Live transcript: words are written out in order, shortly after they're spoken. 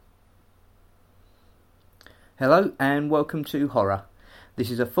Hello and welcome to Horror.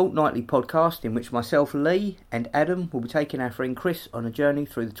 This is a fortnightly podcast in which myself, Lee, and Adam will be taking our friend Chris on a journey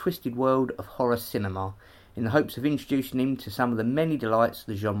through the twisted world of horror cinema in the hopes of introducing him to some of the many delights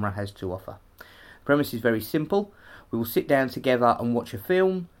the genre has to offer. The premise is very simple. We will sit down together and watch a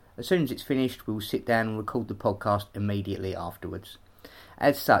film. As soon as it's finished, we will sit down and record the podcast immediately afterwards.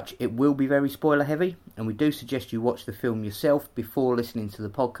 As such, it will be very spoiler heavy, and we do suggest you watch the film yourself before listening to the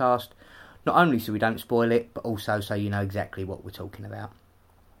podcast, not only so we don't spoil it, but also so you know exactly what we're talking about.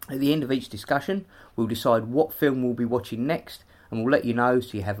 At the end of each discussion, we'll decide what film we'll be watching next, and we'll let you know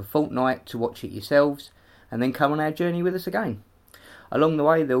so you have a fortnight to watch it yourselves, and then come on our journey with us again. Along the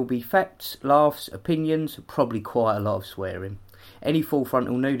way, there will be facts, laughs, opinions, probably quite a lot of swearing. Any full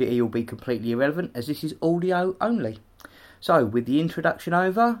frontal nudity will be completely irrelevant, as this is audio only. So, with the introduction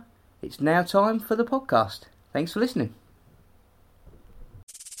over, it's now time for the podcast. Thanks for listening.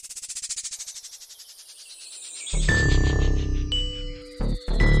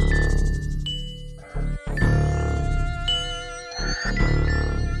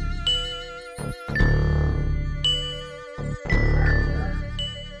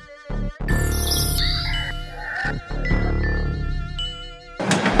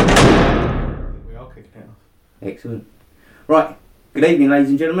 Excellent. Right, good evening ladies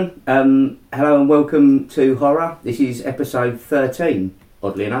and gentlemen. Hello and welcome to Horror. This is episode 13,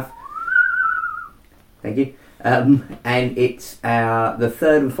 oddly enough. Thank you. And it's the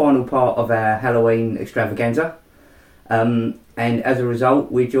third and final part of our Halloween extravaganza. And as a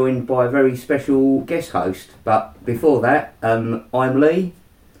result, we're joined by a very special guest host. But before that, I'm Lee.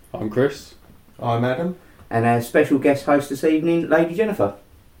 I'm Chris. I'm Adam. And our special guest host this evening, Lady Jennifer.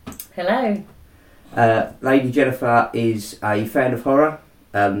 Hello. Lady Jennifer is a fan of horror.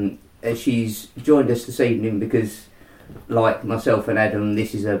 She's joined us this evening because, like myself and Adam,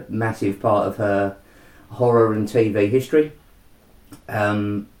 this is a massive part of her horror and TV history.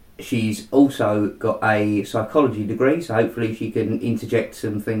 She's also got a psychology degree, so hopefully she can interject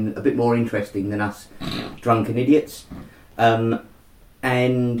something a bit more interesting than us drunken idiots.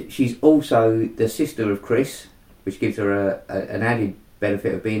 And she's also the sister of Chris, which gives her an added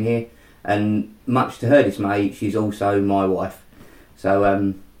benefit of being here. And much to her dismay, she's also my wife.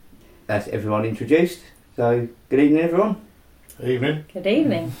 So that's everyone introduced. So good evening, everyone. Evening. Good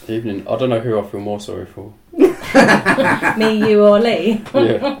evening. Evening. I don't know who I feel more sorry for. Me, you or Lee?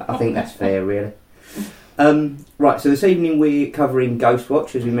 Yeah. I think that's fair, really. Right, so this evening we're covering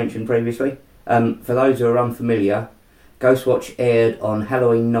Ghostwatch, as we mentioned previously. For those who are unfamiliar, Ghostwatch aired on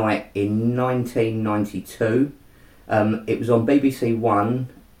Halloween night in 1992. It was on BBC One.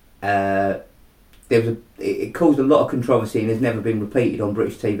 It caused a lot of controversy and has never been repeated on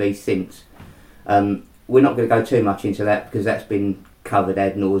British TV since. We're not going to go too much into that because that's been covered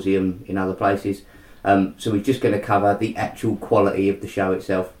ad nauseum in other places. So we're just going to cover the actual quality of the show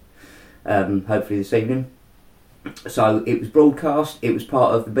itself, hopefully this evening. So it was broadcast, it was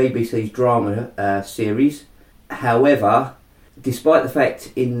part of the BBC's drama series. However, despite the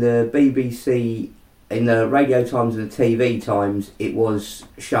fact in the BBC, in the radio times and the TV times, it was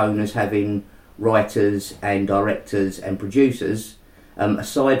shown as having writers and directors and producers.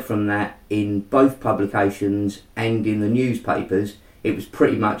 Aside from that, in both publications and in the newspapers, it was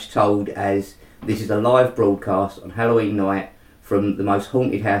pretty much told as this is a live broadcast on Halloween night from the most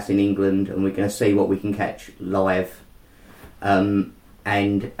haunted house in England, and we're going to see what we can catch live. And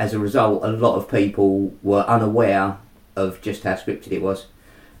as a result, a lot of people were unaware of just how scripted it was.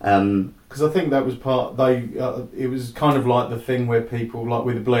 Because I think that was it was kind of like the thing where people, like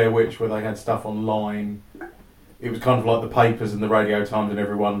with the Blair Witch, where they had stuff online. It was kind of like the papers and the Radio Times and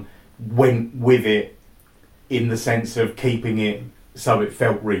everyone went with it in the sense of keeping it so it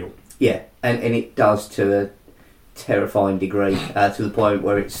felt real. Yeah, and it does to a terrifying degree, to the point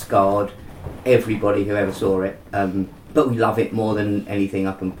where it scarred everybody who ever saw it. But we love it more than anything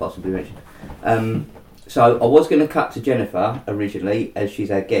I can possibly mention. So I was going to cut to Jennifer originally, as she's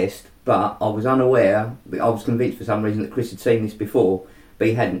our guest, but I was unaware. I was convinced for some reason that Chris had seen this before, but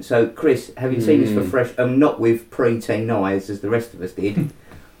he hadn't. So Chris, have you seen this for fresh? Not with pre-teen eyes as the rest of us did.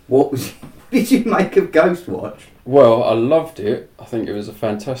 What did you make of Ghostwatch? Well, I loved it. I think it was a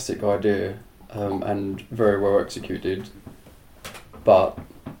fantastic idea and very well executed. But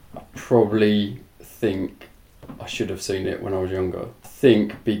I probably think I should have seen it when I was younger. I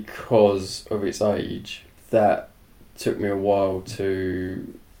think because of its age, that took me a while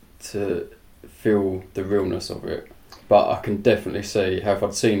to feel the realness of it. But I can definitely see how if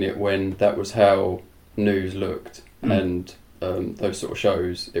I'd seen it when that was how news looked and those sort of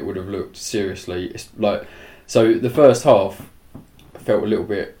shows, it would have looked seriously. It's like, so the first half felt a little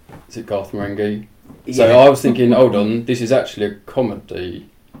bit, is it Garth Marenghi? So Yeah. I was thinking, hold on, this is actually a comedy,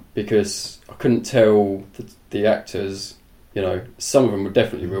 because I couldn't tell the actors. You know, some of them were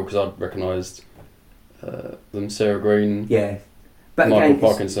definitely real because I'd recognised them. Sarah Green, Yeah. But Michael again,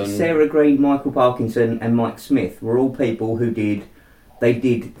 Parkinson. Sarah Green, Michael Parkinson, and Mike Smith were all people who did.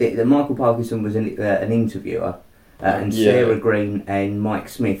 The Michael Parkinson was an interviewer, and Yeah. Sarah Green and Mike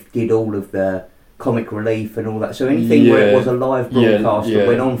Smith did all of the comic relief and all that. So anything where it Yeah. was a live broadcast Yeah. that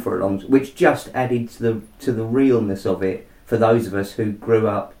went on for a long, which just added to the realness of it for those of us who grew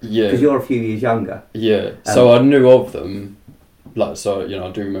up. Yeah, Because you're a few years younger. yeah. So I knew of them, like, so you know,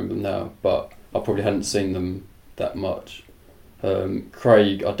 I do remember them now, but I probably hadn't seen them that much.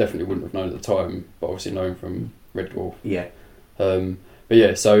 Craig, I definitely wouldn't have known at the time, but obviously known from Red Dwarf. Yeah. But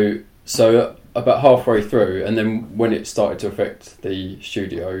yeah, so about halfway through, and then when it started to affect the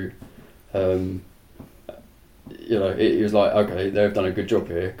studio, you know, it was like, okay, they've done a good job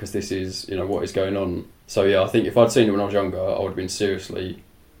here, because this is, you know, what is going on. So yeah, I think if I'd seen it when I was younger, I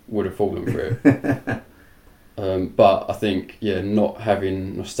would have fallen for it. But I think, yeah, not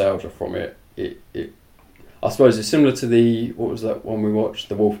having nostalgia from it, I suppose it's similar to what was that one we watched,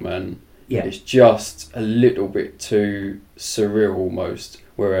 The Wolfman. Yeah. It's just a little bit too surreal almost,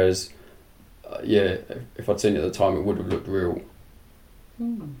 whereas, yeah, if I'd seen it at the time, it would have looked real.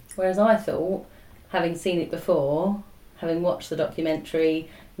 Whereas I thought, having seen it before, having watched the documentary,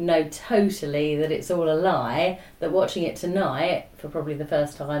 know totally that it's all a lie, that watching it tonight, for probably the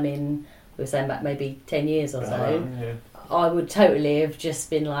first time in, we were saying back maybe 10 years or so, Yeah. I would totally have just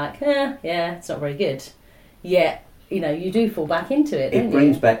been like, yeah, it's not very good. Yet, you know, you do fall back into it, don't It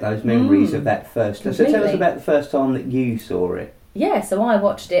brings you? back those memories of that first. So tell us Completely. about the first time that you saw it. Yeah, so I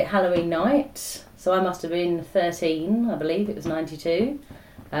watched it Halloween night. So I must have been 13, I believe, it was 92.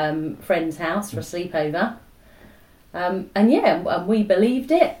 Friend's house for a sleepover. And we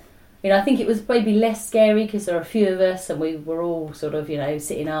believed it. You know, I think it was maybe less scary because there were a few of us and we were all sort of, you know,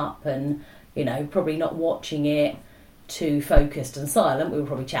 sitting up and, you know, probably not watching it too focused and silent. We were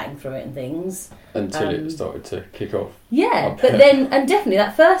probably chatting through it and things. Until it started to kick off. Yeah, but then, and definitely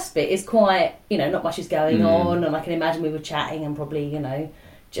that first bit is quite, you know, not much is going on, and I can imagine we were chatting and probably, you know,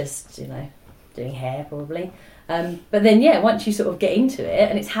 just, you know, doing hair probably. But then, yeah, once you sort of get into it,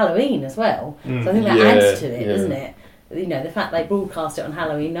 and it's Halloween as well, so I think that adds to it, doesn't it? You know, the fact they broadcast it on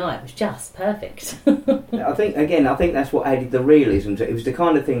Halloween night was just perfect. I think that's what added the realism to it. It was the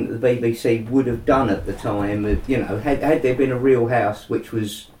kind of thing that the BBC would have done at the time. You know, had there been a real house which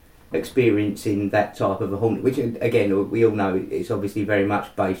was experiencing that type of a haunting, which again we all know it's obviously very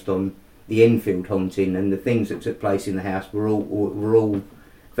much based on the Enfield haunting, and the things that took place in the house were all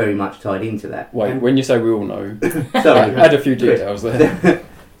very much tied into that. Wait, when you say we all know, Sorry, add a few details there.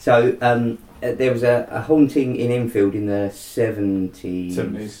 So there was a haunting in Enfield in the 70s.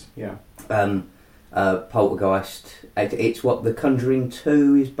 70s, yeah. Poltergeist. It's what The Conjuring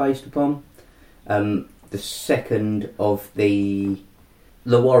 2 is based upon. The second of the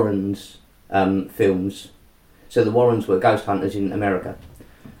Warrens films. So the Warrens were ghost hunters in America.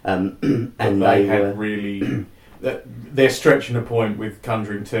 And they had really... They're stretching a point with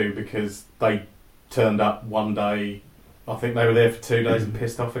Conjuring 2 because they turned up one day, I think they were there for 2 days and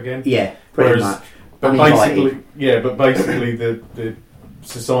pissed off again. Yeah, pretty much. But Uninvited. basically the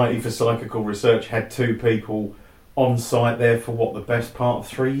Society for Psychical Research had 2 people on site there for what, the best part of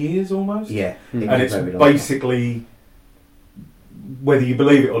 3 years almost? Yeah. And it's basically, whether you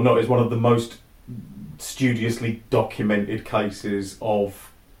believe it or not, is one of the most studiously documented cases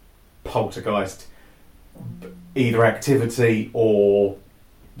of poltergeist, either activity or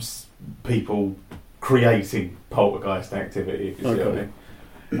people creating poltergeist activity, if you see what I mean.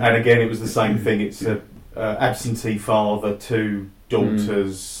 And again, it was the same thing. It's a absentee father, 2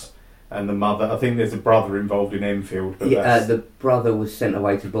 daughters, and the mother. I think there's a brother involved in Enfield. But the brother was sent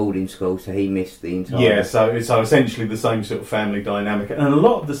away to boarding school, so he missed the entire... Yeah, so essentially the same sort of family dynamic. And a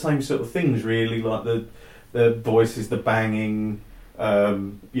lot of the same sort of things, really, like the voices, the banging...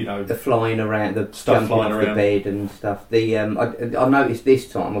 you know, the flying around, the stuff jumping flying off around. the bed and stuff. The I noticed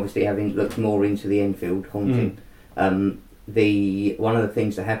this time, obviously having looked more into the Enfield haunting, one of the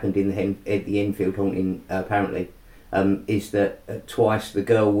things that happened in the Enfield haunting apparently is that twice the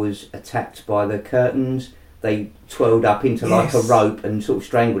girl was attacked by the curtains. They twirled up into like a rope and sort of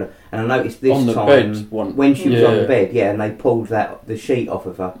strangled her. And I noticed this on the time bed, when she was on the bed, and they pulled the sheet off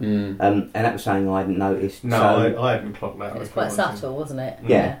of her. And that was something I hadn't noticed. No, so, I hadn't clocked that. It was quite subtle, wasn't it?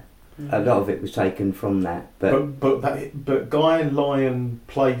 Yeah. A lot of it was taken from that, but Guy Lyon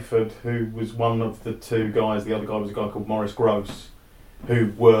Playford, who was one of the 2 guys, the other guy was a guy called Maurice Gross,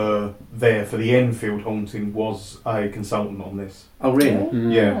 who were there for the Enfield haunting, was a consultant on this. Oh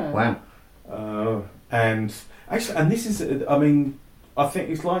really? Yeah. Wow. And actually, and this is, I mean, I think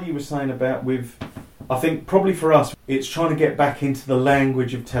it's like you were saying about I think probably for us, it's trying to get back into the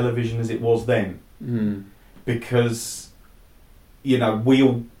language of television as it was then. Because, you know, we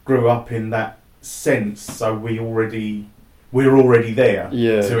all grew up in that sense, so we're already there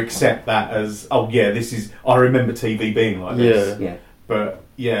to accept that as, oh yeah, this is, I remember TV being like this. Yeah. But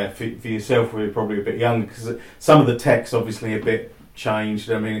yeah, for yourself, we're probably a bit younger, because some of the tech's obviously a bit changed.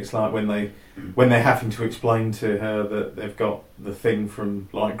 I mean, it's like when they're having to explain to her that they've got the thing from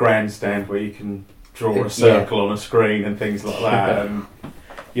like Grandstand where you can draw a circle on a screen and things like that, and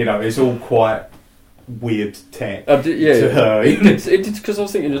you know, it's all quite weird tech to her. It did, because I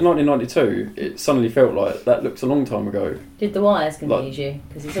was thinking it was 1992. It suddenly felt like that looks a long time ago. Did the wires confuse you?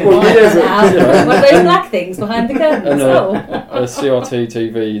 Because it's all Well, wires yeah, now. but, you know. One of those black things behind the curtain as And well. a CRT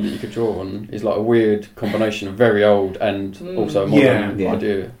TV that you could draw on is like a weird combination of very old and also a modern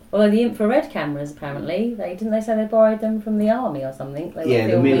idea. Although the infrared cameras, apparently, they say they borrowed them from the army or something. They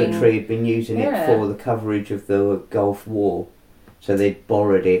were the military had been using it for the coverage of the Gulf War, so they'd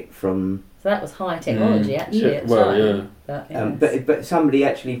borrowed it from. So that was high technology, actually. At the time. But somebody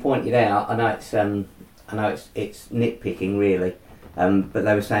actually pointed out. I know it's nitpicking really, but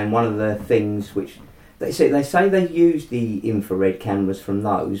they were saying one of the things which they say they use the infrared cameras from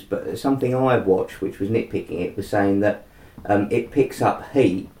those, but something I watched which was nitpicking it was saying that it picks up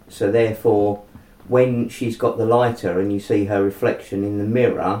heat. So therefore, when she's got the lighter and you see her reflection in the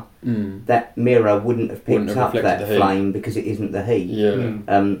mirror, that mirror wouldn't have picked up that flame because it isn't the heat.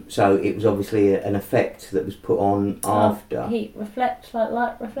 So it was obviously an effect that was put on after. Heat reflects like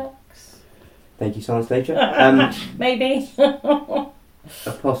light reflects. Thank you, science teacher. Maybe.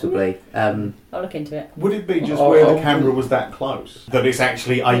 Possibly. I'll look into it. Would it be just where the camera was that close that it's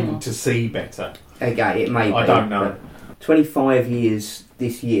actually able to see better? Again, it may be. I don't know. 25 years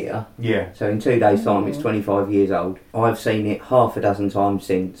this year. Yeah. So in 2 days' time, it's 25 years old. I've seen it half a dozen times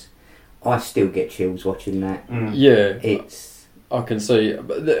since. I still get chills watching that. Yeah. I can see.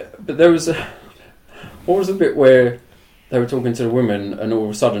 But there was what was the bit where they were talking to the woman and all of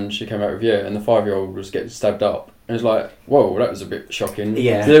a sudden she came out with and the 5-year-old was getting stabbed up. And it's like, whoa, that was a bit shocking.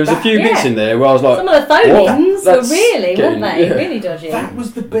 Yeah. There was a few bits in there where I was like... Some of the phone-ins were really, weren't they? Yeah. Really dodgy. That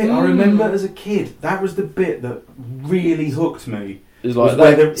was the bit, I remember as a kid, that was the bit that really hooked me. It's like,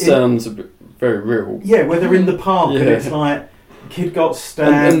 that sounds a bit very real. Yeah, where they're in the park and it's like, kid got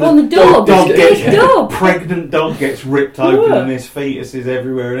stabbed. On the dog. Pregnant dog gets ripped open and there's fetuses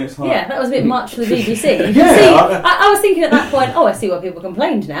everywhere, and it's like... Yeah, that was a bit much for the BBC. I was thinking at that point, I see why people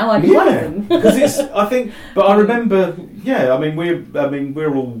complained now. I'd be one of them. Because I remember,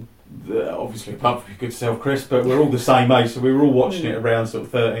 we're all, obviously, apart from your good self, Chris, but we're all the same age, so we were all watching it around sort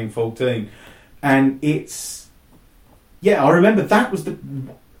of 13, 14. And it's... Yeah, I remember that was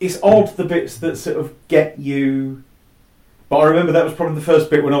it's odd, the bits that sort of get you... But I remember that was probably the first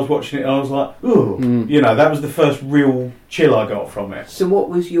bit when I was watching it and I was like, ooh, that was the first real chill I got from it. So what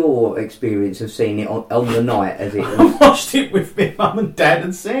was your experience of seeing it on the night as it was? I watched it with my mum and dad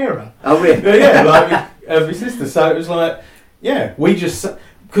and Sarah. Oh, really? Yeah, like my sister. So it was like, we just...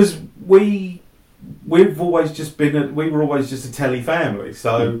 Because we've always just been... we were always just a telly family,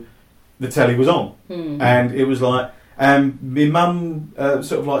 so the telly was on. And it was like... my mum,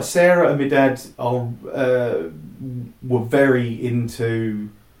 sort of like Sarah and my dad were very into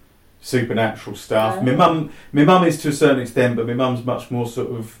supernatural stuff. My mum is to a certain extent, but my mum's much more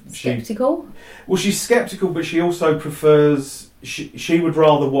sort of... Sceptical? She's sceptical, but she also prefers... She would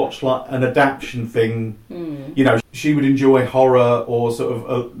rather watch like an adaptation thing. You know, she would enjoy horror or sort of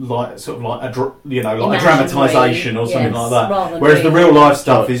a dramatisation or something like that. Whereas the real life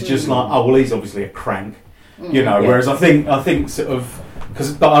stuff is just like, oh well, he's obviously a crank. You know, whereas I think sort of...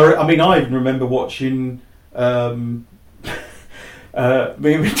 I even remember watching... me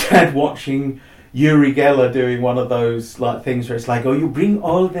and my dad watching Uri Geller doing one of those like things where it's like, you bring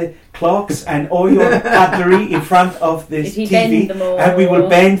all the clocks and all your cutlery in front of this TV and we will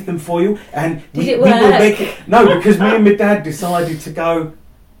bend them for you and we will make it... No, because me and my dad decided to go,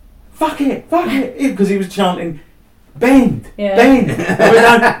 fuck it, because he was chanting, bend. And we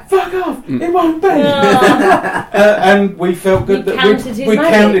went, fuck off, it won't bend. And we felt good that we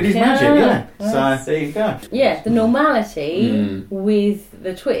counted his magic. So there you go. Yeah, the normality with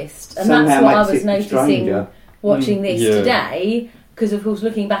the twist, and that's what I was noticing watching this today. Because of course,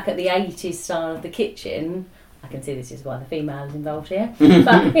 looking back at the 80s style of the kitchen, I can see this is why the female is involved here.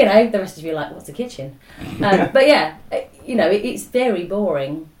 But the rest of you are like, what's a kitchen? But yeah, it's very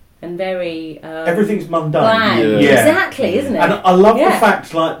boring. And very... everything's mundane. Bland. Yeah. Exactly, isn't it? And I love the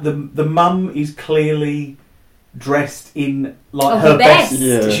fact, like, the mum is clearly dressed in like Oh, her the best.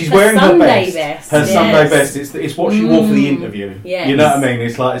 Yeah. She's Her wearing her Sunday best. best, Her yes. Sunday best. It's what she wore for the interview. Yes. You know what I mean?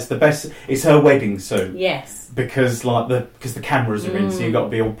 It's like it's the best. It's her wedding suit Yes. because the cameras are in, so you've got to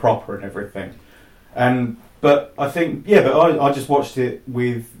be all proper and everything. But I think but I just watched it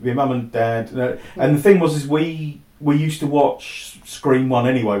with my mum and dad, and the thing was we used to watch Scream 1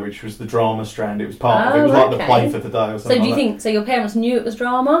 anyway, which was the drama strand. It was part of it. It was like the play for the day or So something. do you think? So your parents knew it was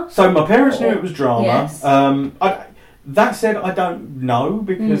drama? So my parents knew it was drama. Yes. That said, I don't know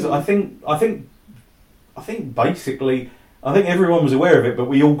because I think basically I think everyone was aware of it, but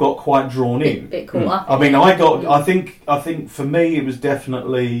we all got quite drawn in. Bit caught up. I mean, I think for me it was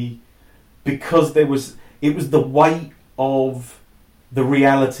definitely because it was the weight of the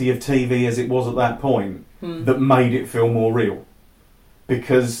reality of TV as it was at that point that made it feel more real.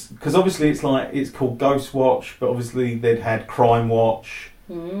 Because obviously it's called Ghost Watch, but obviously they'd had Crime Watch,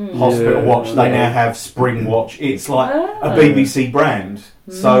 Hospital Watch. They now have Spring Watch. It's like a BBC brand.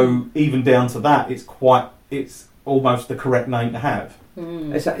 So even down to that, it's almost the correct name to have.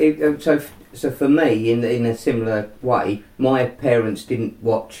 So for me, in a similar way, my parents didn't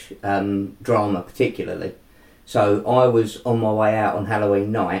watch drama particularly. So I was on my way out on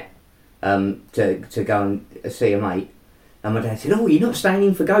Halloween night to go and see a mate. And my dad said, "Oh, you're not staying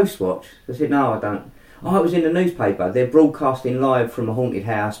in for Ghost Watch?" I said, "No, I don't." "Oh, it was in the newspaper. They're broadcasting live from a haunted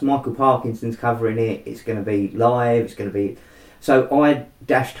house. Michael Parkinson's covering it. It's going to be live. It's going to be..." So I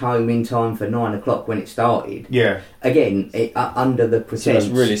dashed home in time for 9 o'clock when it started. Yeah. Again, under the So pretense.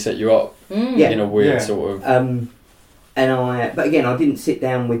 that's really set you up in a weird sort of... But again, I didn't sit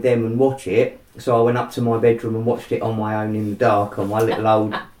down with them and watch it. So I went up to my bedroom and watched it on my own in the dark on my little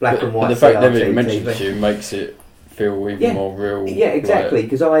old black and white the fact CRT that it mentioned TV. to you makes it feel even more real. Yeah, exactly,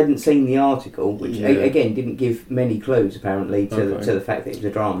 because I hadn't seen the article, which again didn't give many clues apparently to the fact that it was a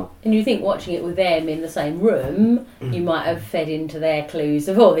drama. And you think watching it with them in the same room, you might have fed into their clues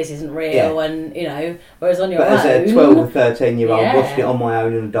of, oh, this isn't real, and whereas on your own. But as a 12 or 13-year-old, Yeah. watched it on my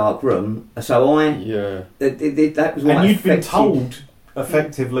own in a dark room, so that was what And you'd been affected- told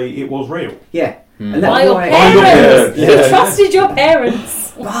effectively it was real. Yeah. Mm. And By that's your why parents! Yeah. You trusted your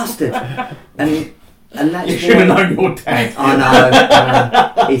parents! bastard. And that's You should have why- known your dad.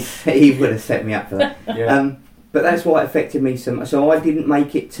 I know. He would have set me up for that. Yeah. But that's why it affected me so much. So I didn't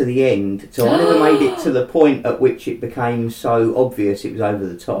make it to the end. So I never made it to the point at which it became so obvious it was over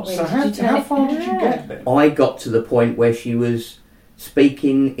the top. So how far did you get then? I got to the point where she was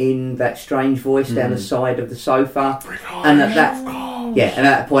speaking in that strange voice down the side of the sofa, and at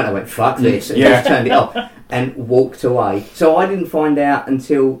that point I went, "Fuck this," and just turned it off and walked away. So I didn't find out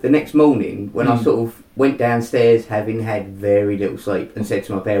until the next morning when I sort of went downstairs, having had very little sleep, and said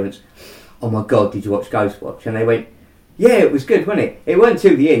to my parents, "Oh my God, did you watch Ghost Watch?" And they went, "Yeah, it was good, wasn't it? It weren't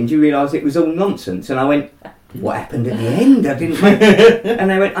till the end you realise it was all nonsense." And I went, "What happened at the end? I didn't make it."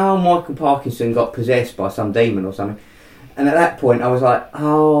 And they went, "Oh, Michael Parkinson got possessed by some demon or something." And at that point I was like,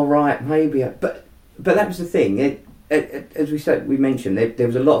 "Oh, right, maybe." But that was the thing. As we mentioned, there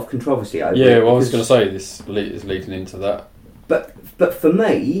was a lot of controversy over it. Yeah, well, I was going to say this is leading into that. But for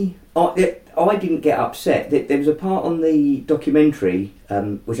me, I didn't get upset. There was a part on the documentary,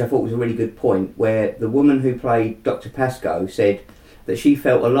 which I thought was a really good point, where the woman who played Dr. Pascoe said that she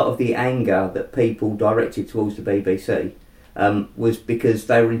felt a lot of the anger that people directed towards the BBC was because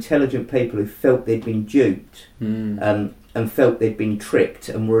they were intelligent people who felt they'd been duped and felt they'd been tricked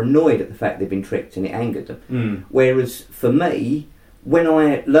and were annoyed at the fact they'd been tricked, and it angered them. Whereas for me, when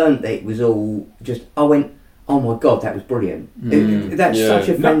I learnt that it was all just, I went, "Oh my God, that was brilliant. That's such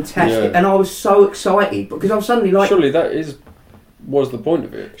a fantastic..." And I was so excited because I was suddenly like... Surely that was the point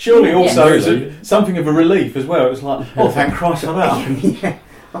of it. Surely also Yeah. it's something of a relief as well. It was like, oh, thank Christ for that.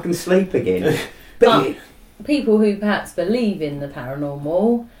 I can sleep again. But People who perhaps believe in the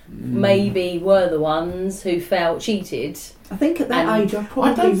paranormal maybe were the ones who felt cheated. I think at that And age I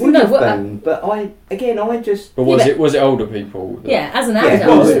probably don't would think- have been. But I just... But was it older people? As an Yeah,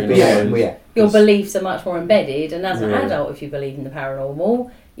 adult, yeah. your beliefs are much more embedded, and as an Yeah. adult, if you believe in the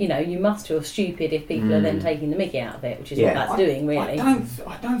paranormal, you must feel stupid if people are then taking the mickey out of it, which is what that's doing, really.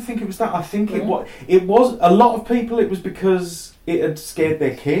 I don't think it was that. I think it was a lot of people. It was because it had scared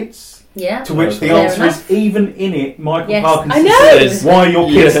their kids. Yeah. To which the Fair answer enough. is, even in it, Michael Yes, Parkinson I know. says, "Why are your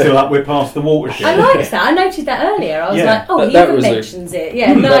kids still up? We're past the watershed." I liked that. I noted that earlier. I was Yeah. like, oh, That he was mentions it.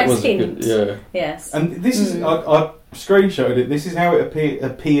 Yeah, that nice was a hint. good, Yes. And this is, I screenshotted it. This is how it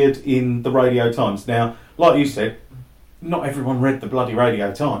appeared in the Radio Times. Now, like you said, not everyone read the bloody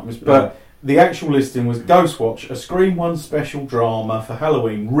Radio Times, but the actual listing was Ghost Watch, a Scream 1 special drama for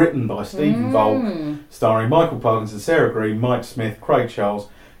Halloween, written by Stephen Volk, starring Michael Parkinson, Sarah Green, Mike Smith, Craig Charles,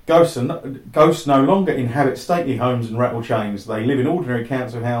 Ghosts no longer inhabit stately homes and rattle chains. They live in ordinary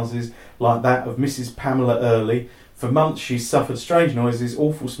council houses like that of Mrs. Pamela Early. For months she's suffered strange noises,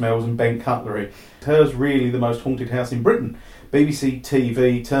 awful smells and bent cutlery. Hers really the most haunted house in Britain. BBC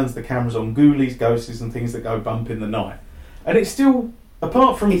TV turns the cameras on ghoulies, ghosts and things that go bump in the night. And it's still,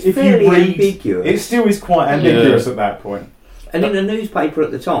 apart from It's if fairly you read, ambiguous. it still is quite ambiguous at that point. And in a newspaper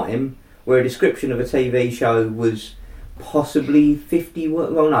at the time, where a description of a TV show was possibly 50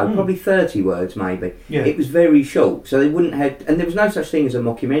 words, well no, probably 30 words maybe. Yeah. It was very short, so they wouldn't have, and there was no such thing as a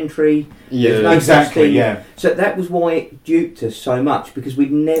mockumentary. There was no such Exactly, thing. yeah. So that was why it duped us so much, because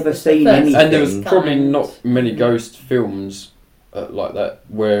we'd never It's the seen first anything. And there was probably Kind. not many ghost films like that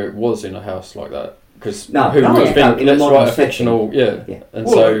where it was in a house like that. Because No, who no, would yeah, think, in a let's modern write a setting. fictional, yeah. Yeah. And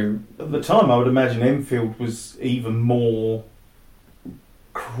Well, so, At the time, I would imagine Enfield was even more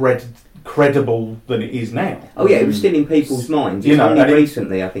credible than it is now. Oh yeah, it was still in people's minds. You It's know, only and it-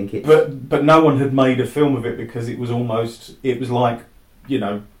 recently, I think it. But no one had made a film of it because it was like, you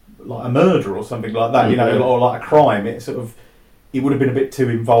know, like a murder or something like that, you know, Mhm. or like a crime. It would have been a bit too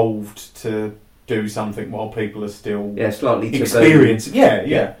involved to do something while people are still Yeah, slightly taboo. experiencing. Yeah.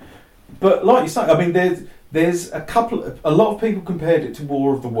 Yeah. But like you say, I mean, there's a lot of people compared it to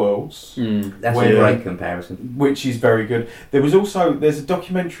War of the Worlds. That's Where- a great comparison. Which is very good. There's a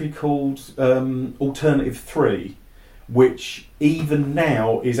documentary called Alternative 3, which even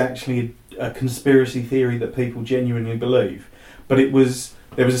now is actually a conspiracy theory that people genuinely believe. But there was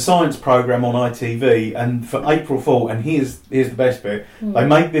a science program on ITV, and for April Fool, and here's the best bit. They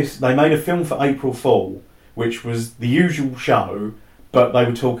made a film for April Fool, which was the usual show, but they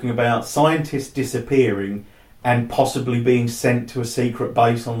were talking about scientists disappearing and possibly being sent to a secret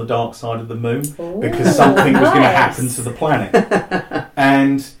base on the dark side of the moon because something was going to happen to the planet.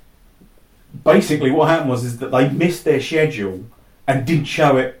 And basically what happened is that they missed their schedule and didn't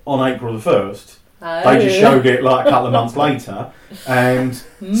show it on April the 1st. They just showed it like a couple of months later. And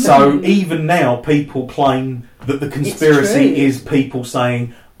so even now people claim that the conspiracy is people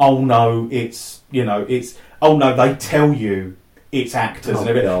saying, oh no, they tell you it's actors and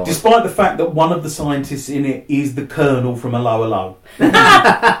everything. God. Despite the fact that one of the scientists in it is the Colonel from a Lower Low.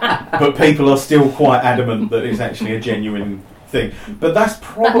 But people are still quite adamant that it's actually a genuine thing. But that's That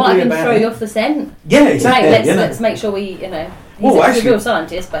probably might have been about throw it. you off the scent. Yeah, exactly. Hey, you know. let's make sure we, he's Well, a actually- real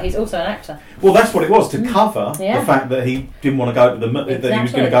scientist, but he's also an actor. Well, that's what it was, to cover Yeah. the fact that he didn't want to go to the moon, that he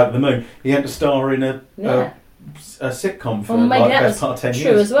was going Exactly. to go to the moon. He had to star in a sitcom for Well, maybe like that the was best part of 10 true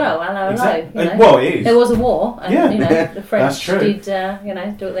years. as well. Hello, Exactly. hello. Well, it is. There was a war, and Yeah. the French That's true. did,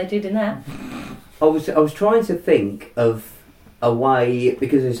 do what they did in that. I was trying to think of a way,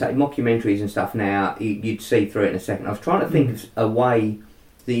 because as I say, mockumentaries and stuff now, you'd see through it in a second. I was trying to think of a way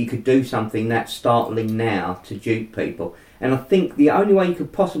that you could do something that startling now to dupe people. And I think the only way you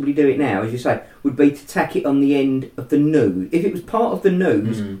could possibly do it now, as you say, would be to tack it on the end of the news. If it was part of the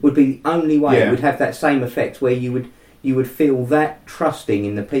news, would be the only way Yeah. it would have that same effect, where you would feel that trusting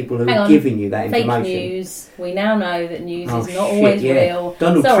in the people who Hang are on. giving you that Fake information. news. We now know that news Oh, is not shit, always yeah. real.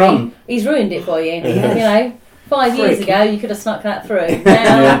 Donald Sorry, Trump. he's ruined it for you. Yeah. 5 years Prick. ago you could have snuck that through.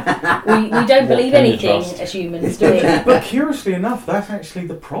 Now we don't believe can you anything trust? as humans, do we? But curiously enough, that's actually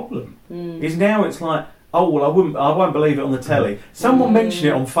the problem. Mm. Is now it's like, oh well, I won't believe it on the telly. Someone mentioned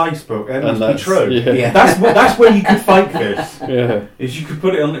it on Facebook, and it must be true. Yeah. That's where you could fake this. Yeah. Is you could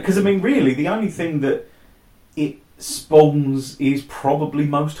put it on, because I mean, really, the only thing that it spawns is probably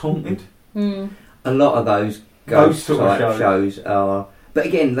Most Haunted. Mm. A lot of those Those ghost sort of type shows. shows are, but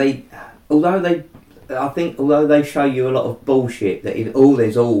again, although they show you a lot of bullshit that is, all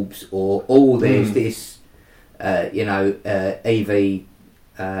there's orbs or all there's this,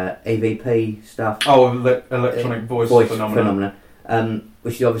 EVP stuff. Oh, electronic voice phenomena.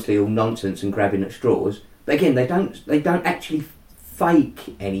 Which is obviously all nonsense and grabbing at straws. But again, they don't actually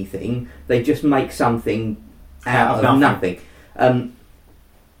fake anything. They just make something out of nothing.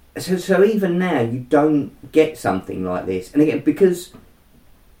 So even now, you don't get something like this. And again, because,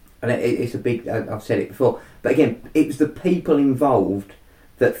 and it's a big, I've said it before, but again, it was the people involved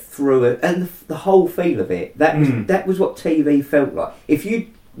that threw it, and the whole feel of it. That was what TV felt like. If you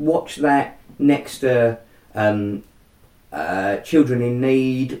watch that next to Children in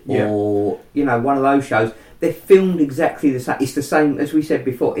Need, or one of those shows, they're filmed exactly the same. It's the same as we said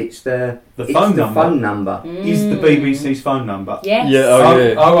before. It's the phone number. Is the BBC's phone number? Yes. Yeah.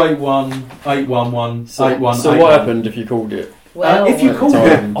 081 811 8181. So what happened if you called it? Well, If you at the called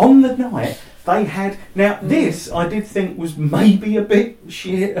time. it on the night, they had. Now, this I did think was maybe a bit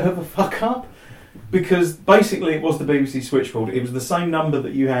shit of a fuck up, because basically it was the BBC switchboard. It was the same number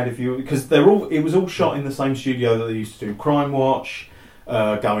that you had if you, because it was all shot in the same studio that they used to do Crime Watch,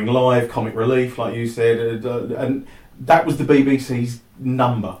 going live, Comic Relief, like you said, and that was the BBC's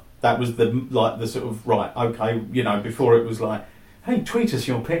number. That was the sort of, right, okay, you know, before it was like, hey, tweet us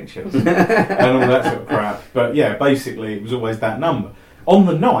your pictures and all that sort of crap. But yeah, basically it was always that number. On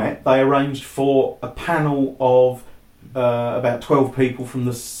the night, they arranged for a panel of about 12 people from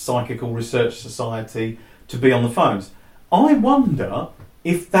the Psychical Research Society to be on the phones. I wonder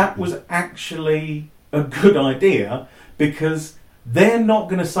if that was actually a good idea, because they're not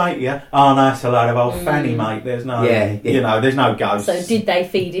going to say to you, oh no, it's a load of old fanny, mate, there's no, you know, there's no ghosts. So did they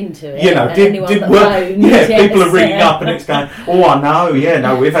feed into it? You know, people are ringing up and it's going, oh I know,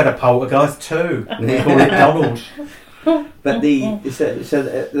 no, we've had a poltergeist too. We call it Donald. But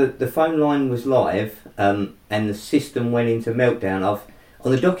the phone line was live, and the system went into meltdown.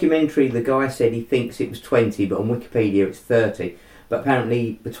 On the documentary, the guy said he thinks it was 20, but on Wikipedia it's 30. But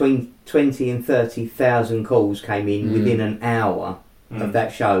apparently between 20 and 30,000 calls came in within an hour of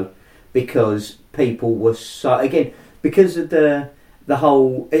that show, because people were because of the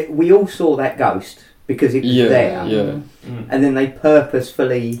whole. We all saw that ghost because it was there, and then they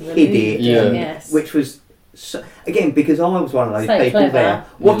purposefully hid it, which was. So, again, because I was one of those people clever. there,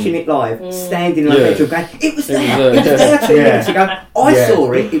 watching it live, standing on the edge of going, it was there 2 minutes ago, I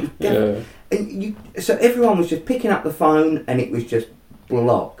saw it, it was definitely... And so everyone was just picking up the phone and it was just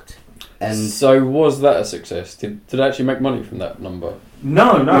blocked. And so was that a success? Did it actually make money from that number?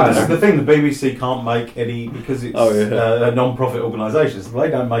 No. That's the thing. The BBC can't make any, because it's a non-profit organisation. So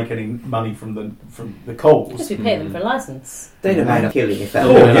they don't make any money from the calls. Because we pay them for a licence. they'd have made a killing if that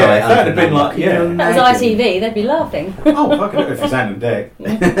had been like, that was ITV. They'd be laughing. Oh, fuck it, if it's Ant and Deck.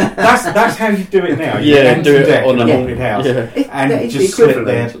 That's how you do it now. You do it Deck on in a a haunted house and just slit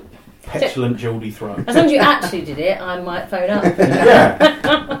their petulant Geordie throat. As long as you actually did it, I might phone up.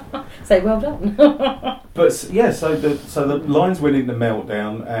 Say well done. But so the lines went into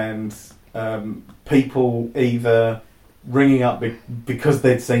meltdown, and people either ringing up because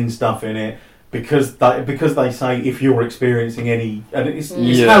they'd seen stuff in it, because they say if you're experiencing any, and it's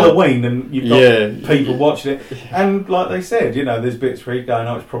Halloween and you've got people watching it, and like they said, you know, there's bits where you're going,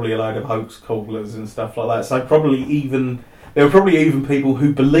 oh, it's probably a load of hoax callers and stuff like that. So there were probably even people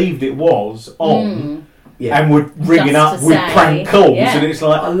who believed it was on. And were ringing up with prank calls, and it's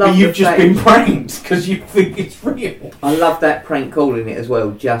like, but you've just been pranked because you think it's real. I love that prank calling it as well,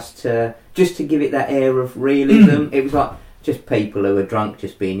 just to give it that air of realism. It was like just people who are drunk,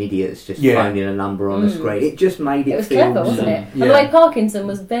 just being idiots, just phoning a number on the screen. It just made it feel clever, wasn't it? And the way Parkinson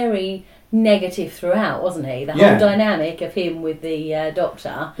was very negative throughout, wasn't he? The whole dynamic of him with the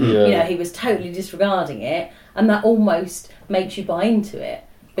doctor, you know, he was totally disregarding it, and that almost makes you buy into it.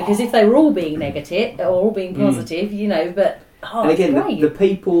 Because if they were all being negative or all being positive, you know, but and again, the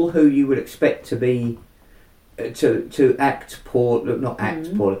people who you would expect to be to act poorly, not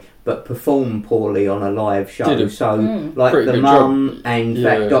act poorly, but perform poorly on a live show. Like the mum and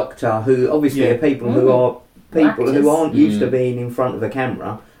that doctor, who obviously are people who aren't used to being in front of a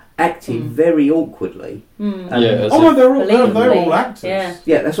camera, acted very awkwardly. They're all actors.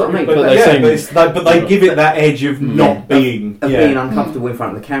 Yeah, that's what I mean. But they give it that edge of not being being uncomfortable in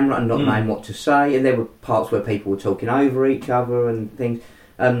front of the camera and not knowing what to say. And there were parts where people were talking over each other and things.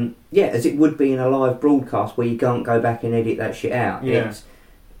 As it would be in a live broadcast where you can't go back and edit that shit out. It's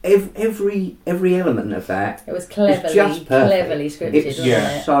every element of that. It was cleverly scripted.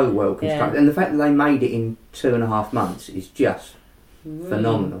 It's so well constructed, and the fact that they made it in 2.5 months is just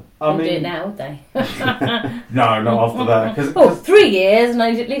phenomenal. I mean, do it now, would they? No, not after that. 3 years, and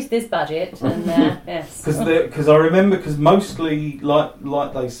I at least this budget, and yes. Because I remember, because mostly,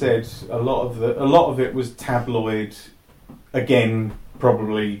 like they said, a lot of it was tabloid. Again,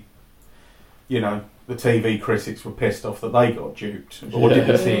 probably, you know, the TV critics were pissed off that they got duped or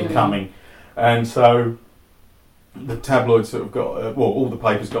didn't see it coming, and so the tabloids sort of got all the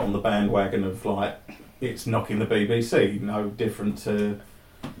papers got on the bandwagon of like, it's knocking the BBC, no different to,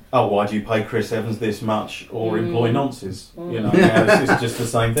 oh, why do you pay Chris Evans this much or employ nonces? You know, it's just the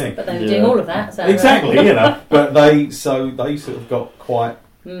same thing. But they were doing all of that. So exactly, you know. But they sort of got quite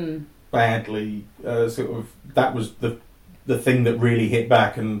badly. That was the thing that really hit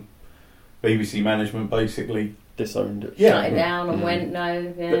back, and BBC management basically disowned it. Shut it down and went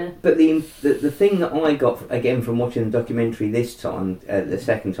no. But the thing that I got again from watching the documentary this time, the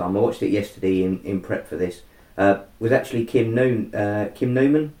second time I watched it yesterday in prep for this, was actually Kim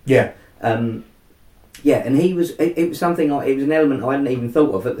Newman. Yeah. And he was. It was something. It was an element I hadn't even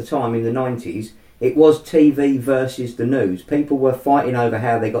thought of at the time in the 90s. It was TV versus the news. People were fighting over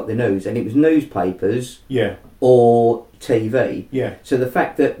how they got the news, and it was newspapers or TV. Yeah. So the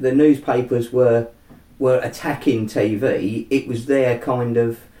fact that the newspapers were were attacking TV, it was their kind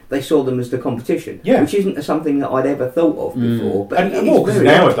of. They saw them as the competition, which isn't something that I'd ever thought of before. But because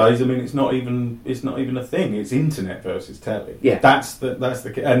nowadays, I mean, it's not even a thing. It's internet versus telly. Yeah, that's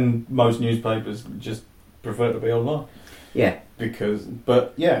the and most newspapers just prefer to be online. Yeah, but it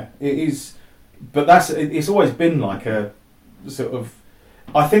is. But it's always been like a sort of.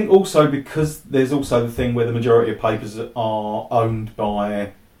 I think also because there's also the thing where the majority of papers are owned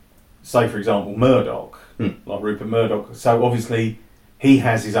by, say for example, Murdoch, like Rupert Murdoch. So obviously. He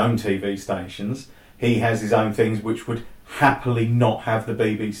has his own TV stations. He has his own things which would happily not have the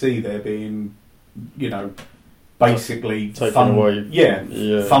BBC there being, basically taken away. Yeah,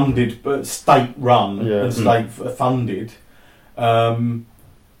 funded, but state run and state funded.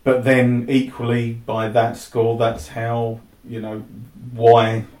 But then equally by that score, that's how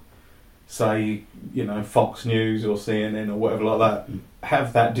why say Fox News or CNN or whatever like that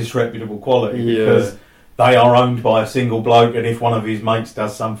have that disreputable quality because. They are owned by a single bloke, and if one of his mates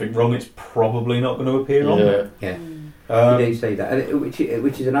does something wrong, it's probably not going to appear on there. Yeah, you do see that, and which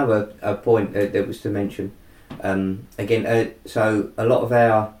is another point that was to mention. Again, so a lot of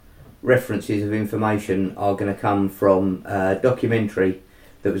our references of information are going to come from a documentary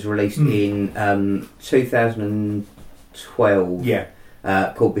that was released in 2012. Yeah,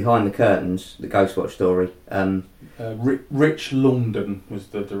 called Behind the Curtains: The Ghostwatch Story. Rich London was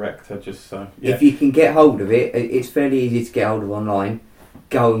the director, just so... Yeah. If you can get hold of it, it's fairly easy to get hold of online.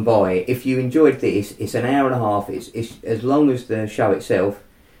 Go and buy it. If you enjoyed this, it's an hour and a half. It's as long as the show itself,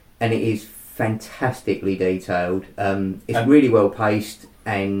 and it is fantastically detailed. It's really well paced,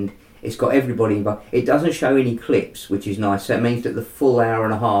 and it's got everybody involved. It doesn't show any clips, which is nice. So it means that the full hour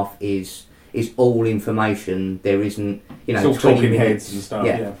and a half is all information. There isn't, it's all 20 talking minutes. Heads and stuff.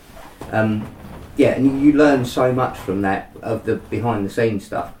 Yeah, and you learn so much from that, of the behind-the-scenes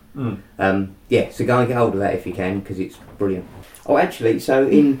stuff. So go and get hold of that if you can, because it's brilliant. Oh, actually, so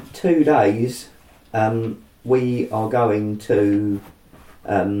in 2 days, we are going to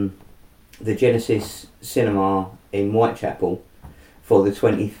the Genesis Cinema in Whitechapel for the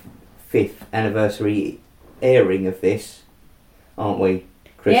 25th anniversary airing of this, aren't we,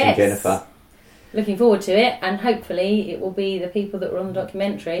 Chris and Jennifer? Looking forward to it, and hopefully it will be the people that were on the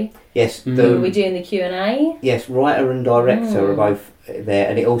documentary. Yes. We're doing the Q&A. Yes, writer and director are both there,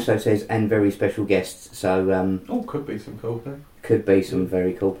 and it also says, and very special guests, so... could be some cool people. Could be some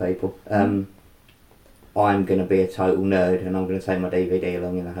very cool people. I'm going to be a total nerd, and I'm going to take my DVD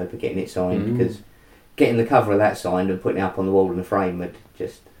along in the hope of getting it signed, because getting the cover of that signed and putting it up on the wall in the frame would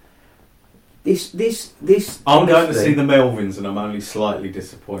just... This. I'm going to see the Melvins, and I'm only slightly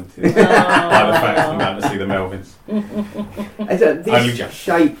disappointed by the fact I'm going to see the Melvins. This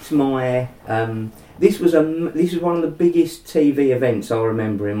shaped my. This was one of the biggest TV events I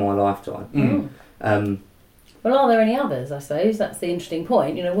remember in my lifetime. Well, are there any others? I suppose that's the interesting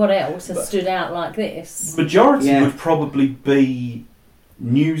point. What else has stood out like this? Majority would probably be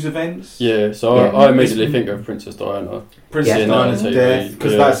news events. Yeah, so I immediately think of Princess Diana. Princess Diana's death,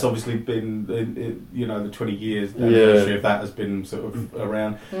 because that's obviously been, the 20 years anniversary of that has been sort of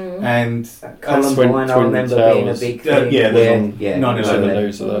around. And Columbine, I remember being a big thing. 9/11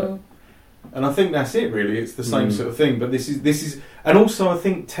 news of that. And I think that's it really, it's the same sort of thing, but this is and also I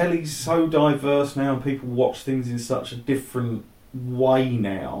think telly's so diverse now and people watch things in such a different way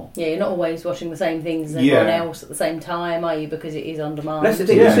now. Yeah, you're not always watching the same things as everyone else at the same time, are you? Because it is on demand. That's the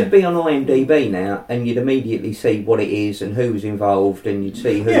thing. It should be on IMDb now, and you'd immediately see what it is and who's involved, and you'd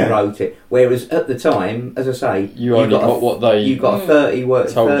see who wrote it. Whereas at the time, as I say, you only got what they you got a 30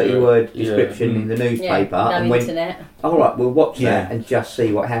 word description in the newspaper, and internet. All right, we'll watch that and just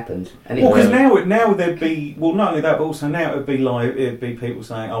see what happened. And because now there'd be not only that, but also now it'd be people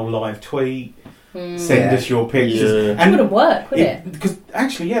saying, live tweet. Send us your pictures. And it wouldn't work, would it? Because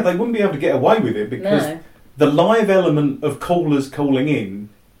actually, they wouldn't be able to get away with it because the live element of callers calling in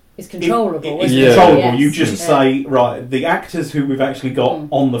is controllable. It's controllable. Yes. You just say, right, the actors who we've actually got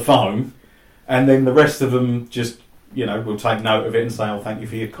on the phone, and then the rest of them just, we'll take note of it and say, thank you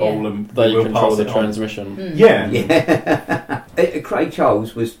for your call, and they will control pass the it transmission. On. Yeah. Craig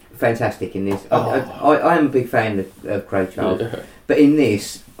Charles was fantastic in this. I am a big fan of Craig Charles, but in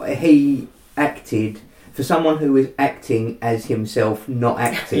this, he acted for someone who was acting as himself, not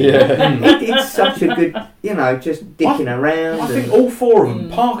acting. He did such a good, just dicking around. I think all four of them.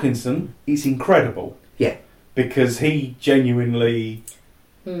 Parkinson is incredible. Yeah, because he genuinely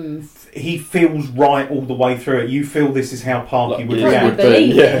he feels right all the way through it. You feel this is how Parky would react.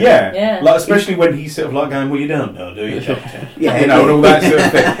 Yeah. Like especially when he's sort of like going, "Well, you don't know, do you?" And all that sort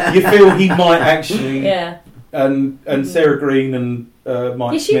of thing. You feel he might actually. And Sarah Green and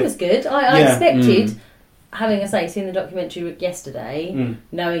Mike Smith. She was good. I expected having, seen the documentary yesterday,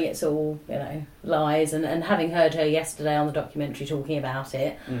 knowing it's all, lies, and having heard her yesterday on the documentary talking about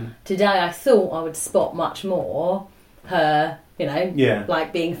it, today I thought I would spot much more her,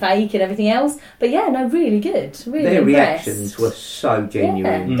 like being fake and everything else. But yeah, no, really good. Really Their impressed. reactions were so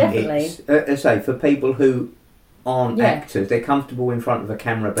genuine. Yeah, definitely. It's, for people who aren't actors, they're comfortable in front of a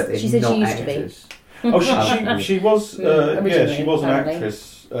camera, but they're She said not she used to be. actors. She was Originally, she was an apparently.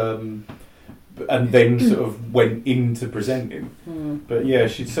 actress, and then sort of went into presenting. But yeah,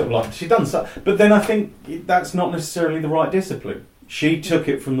 she'd done so. But then I think that's not necessarily the right discipline. She took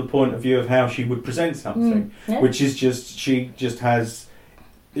it from the point of view of how she would present something, which is she just has.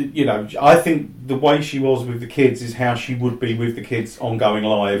 I think the way she was with the kids is how she would be with the kids on Going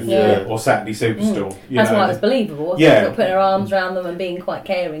Live or Saturday Superstore. That's why it was believable. Yeah. Sort of putting her arms around them and being quite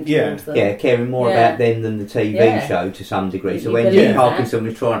caring towards them. Yeah, caring more about them than the TV show to some degree. So when Parkinson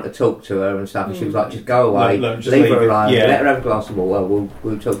was trying to talk to her and stuff, and she was like, "Just go away, leave her alone, let her have a glass of water.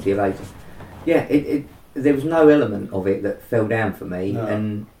 We'll talk to you later." Yeah, there was no element of it that fell down for me,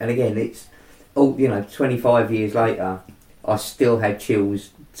 and again, it's all 25 years later, I still had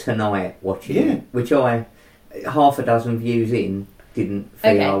chills tonight watching it, which I, half a dozen views in, didn't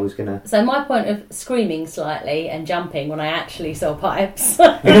feel I was going to... So my point of screaming slightly and jumping when I actually saw Pipes,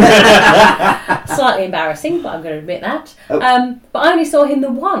 slightly embarrassing, but I'm going to admit that. But I only saw him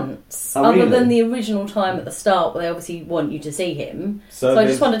the once, other than the original time at the start where they obviously want you to see him. So I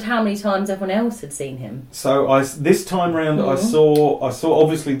just wondered how many times everyone else had seen him. So this time round I saw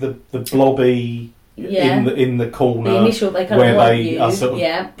obviously the blobby... In the corner, the initial they kind where of they are sort of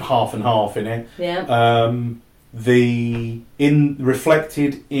half and half in it.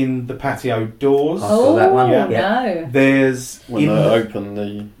 Reflected in the patio doors. I saw that one. No. There's when they open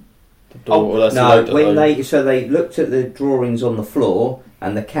the door. They looked at the drawings on the floor,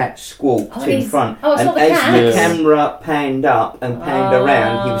 and the cat squawked in front. It's and not the as cat. the camera panned up and panned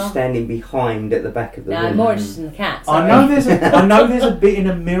around, he was standing behind at the back of the room. I'm more interested in the cat. I know there's a bit in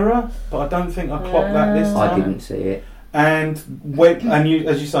a mirror, but I don't think I clocked that this time. I didn't see it. And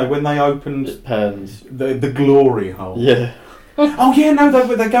as you say, when they opened it pans. the glory hole. Yeah. They go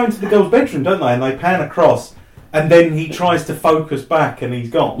into the girl's bedroom, don't they? And they pan across, and then he tries to focus back, and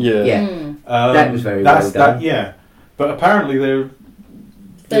he's gone. Yeah. That was very well done. But apparently there's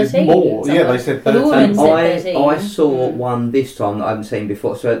 13, more. Yeah, they said the 13. woman said 13. I saw one this time that I haven't seen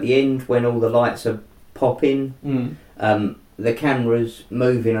before. So at the end, when all the lights are popping, the camera's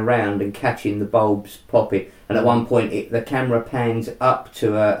moving around and catching the bulbs popping. And at one point, the camera pans up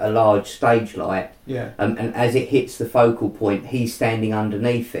to a large stage light. Yeah. And as it hits the focal point, he's standing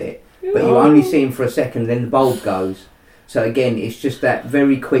underneath it. But you only see him for a second, then the bulb goes. So again, it's just that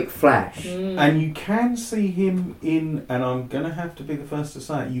very quick flash. And you can see him in, and I'm going to have to be the first to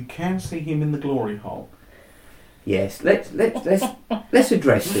say it, you can see him in the glory hole. Yes, let's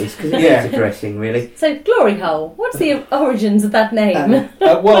address this, because it needs addressing, really. So, glory hole, what's the origins of that name?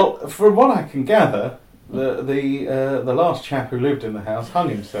 Well, from what I can gather, the last chap who lived in the house hung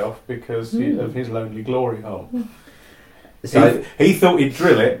himself because of his lonely glory hole. So he thought he'd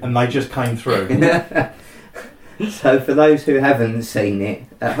drill it, and they just came through. So for those who haven't seen it,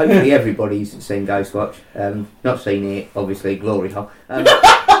 hopefully everybody's seen Ghostwatch. Not seen it, obviously, glory hole. You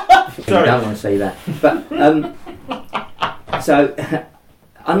don't want to see that. But so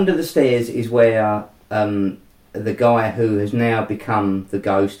under the stairs is where the guy who has now become the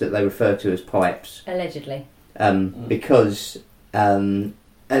ghost that they refer to as Pipes. Allegedly. Because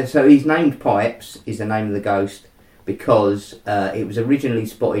so he's named Pipes is the name of the ghost because it was originally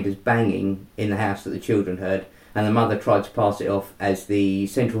spotted as banging in the house that the children heard, and the mother tried to pass it off as the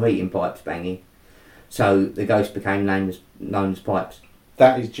central heating pipes banging. So the ghost became known as Pipes.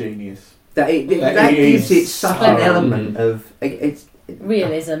 That is genius. That gives it such an element of it's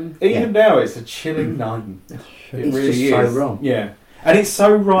realism. Even now, it's a chilling name. It's really just so wrong. Yeah, and it's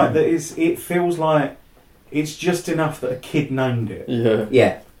so right that it feels like it's just enough that a kid named it.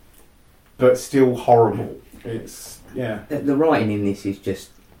 Yeah, but still horrible. It's The writing in this is just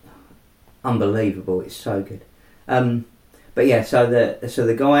unbelievable. It's so good. But yeah, so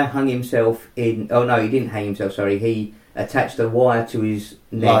the guy hung himself in. Oh no, he didn't hang himself. Sorry, he attached a wire to his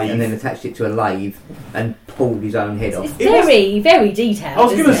neck and then attached it to a lathe and pulled his own head off. It's very, very detailed. I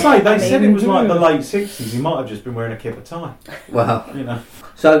was going to say they said it was like the late 60s. He might have just been wearing a kipper tie. Well,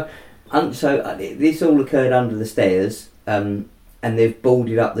 So this all occurred under the stairs, and they've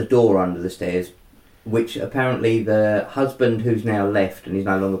boarded up the door under the stairs, which apparently the husband, who's now left and is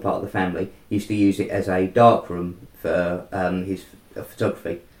no longer part of the family, used to use it as a dark room for his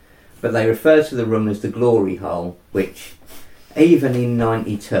photography. But they refer to the room as the glory hole, which, even in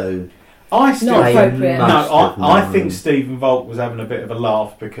 '92, I still Not They appropriate. No, must have I known. think Stephen Volk was having a bit of a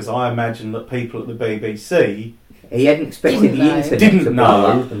laugh because I imagine that people at the BBC, He hadn't expected Didn't the know. internet Didn't to blow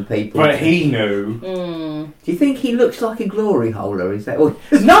know, up and people. but he knew. Do you think he looks like a glory hole? Is that what?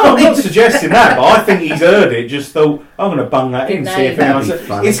 No, I'm not suggesting that, but I think he's heard it. Just thought I'm going to bung that in, Good see if name. anyone. That'd be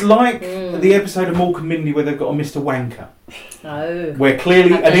funny. It's like Mm. the episode of Mork and Mindy where they've got a Mr. Wanker, Oh. where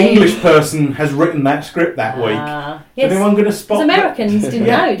clearly an Okay. English person has written that script that week. Is Yes. anyone going to spot? Because Americans didn't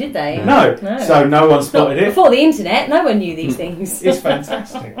Yeah. know, did they? No. So no one spotted it. Before the internet, no one knew these things. It's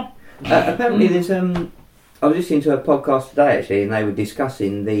fantastic. Apparently, there's I was listening to a podcast today actually, and they were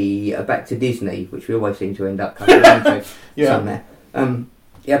discussing the Back to Disney, which we always seem to end up coming into Yeah. somewhere.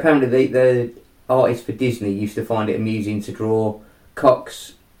 Yeah, apparently the artists for Disney used to find it amusing to draw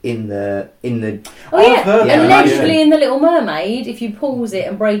cocks in the. Oh I've yeah, heard that, allegedly yeah. in The Little Mermaid, if you pause it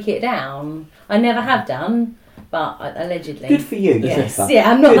and break it down, I never have done, but allegedly. Good for you. Yes, Jennifer. yeah,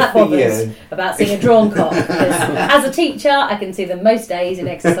 I'm not Good that for bothered you. about seeing a drawn cock. Because as a teacher, I can see them most days in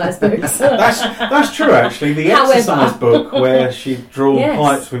exercise books. That's true, actually. The However- exercise book where she'd drawn Yes.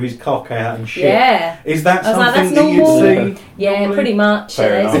 pipes with his cock out and shit. Yeah, Is that I was like, something that's that you'd normal. see? yeah, normally? pretty much.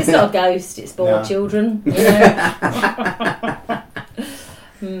 Fair It's enough. not a ghost; it's for No. children. You know?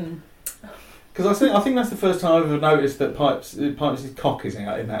 Hmm. Because I think that's the first time I've ever noticed that Pipes' cock is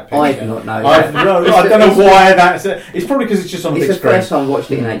out in that picture. I've not noticed. I don't know why that's. It's probably because it's just on a It's big the screen. first time I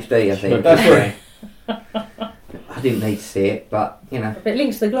watched it in HD. I think. That's right. I didn't need to see it, but you know. But it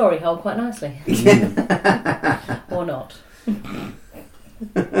links to the glory hole quite nicely, or not.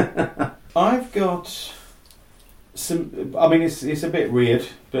 I've got some. I mean, it's a bit weird,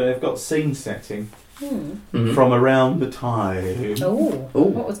 but I've got scene setting Mhm. from around the time. Oh, Ooh.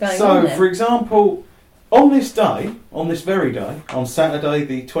 what was going on So, then? for example, on this day, on this very day, on Saturday,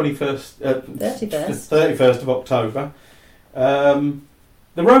 the 31st of October,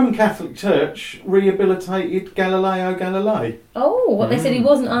 the Roman Catholic Church rehabilitated Galileo Galilei. Oh, what they said he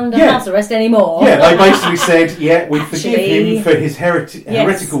wasn't under Yeah. house arrest anymore. Yeah, they basically said, yeah, we forgive Actually- him for his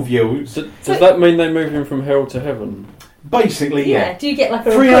heretical views. Does that mean they move him from hell to heaven? Basically, Yeah. yeah. Do you get like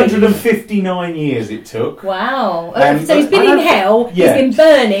a reprieve? 359 years it took. Wow. And- So he's been I in don't- hell, yeah. he's been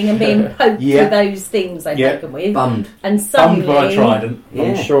burning and being poked Yeah. with those things they've Yeah. taken with. Bummed. And Bummed by a suddenly... trident. Yeah.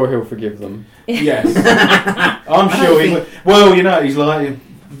 I'm sure he'll forgive them. Yes. I'm sure he would. Well, you know, he's like,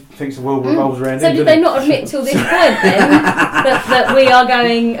 thinks the world revolves around So him. did doesn't they he? not admit till this point then that we are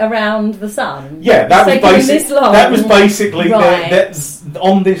going around the sun? Yeah, that It's was taken basic. this long. That was basically Right. that's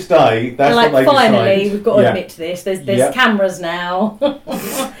on this day. That's They're like, what they finally, decided. we've got to Yeah. admit to this. There's Yep. cameras now.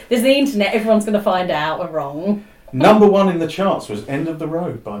 There's the internet. Everyone's going to find out we're wrong. Number one in the charts was "End of the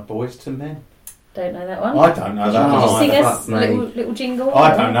Road" by Boys to Men. Don't know that one. I don't know that Oh, Could you one sing either. us fuck a me. little jingle?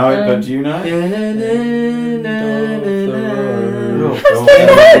 I don't know it, No. but do you know? it? Oh, That's God.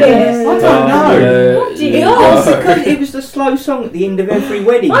 very hilarious. I don't know. What do you- Oh, because it was the slow song at the end of every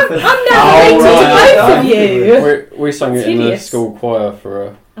wedding. I'm for- now Oh, related right, to both of okay. you. We sang That's it in the hideous. school choir for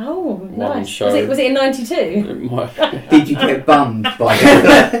a. Oh, One nice. show. Was it in '92? It might, Did you get bummed by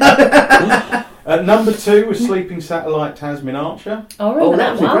that? At number two was "Sleeping Satellite" Tasmin Archer. I remember Oh,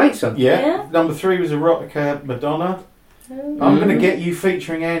 that was a one. great song. Yeah. Yeah. Number three was "Erotica" Madonna. I'm Gonna Get You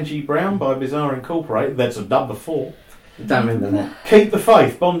featuring Angie Brown by Bizarre Incorporated. That's a number four. Don't remember that. Keep the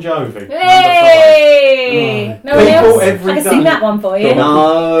Faith, Bon Jovi. Number Hey! five. No one People else? every I can day. sing that one for you.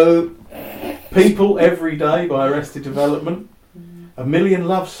 No. five. People Every Day by Arrested Development. A Million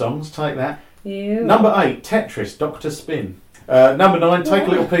Love Songs, take that. You. Number 8, Tetris, Dr. Spin. Number 9, Take a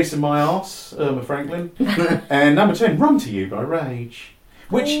Little Piece of My Arse, Irma Franklin. And number 10, Run to You by Rage.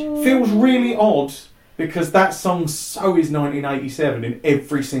 Which feels really odd because that song so is 1987 in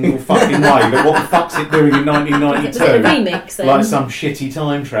every single fucking way. But what the fuck's it doing in Was it a 1992? remix then? Like some shitty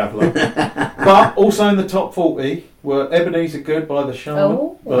time traveller. But also in the top 40 were Ebenezer Good by The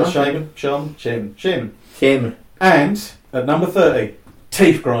Shaman. Oh. Shaman. Tim. And at number 30,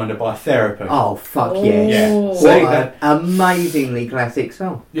 Teeth Grinder by Therapy. Oh, fuck Oh. yes. Yeah. What See an that? amazingly classic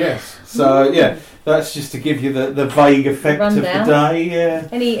song. Yes. So yeah, that's just to give you the vague effect Rundown. of the day. Yeah.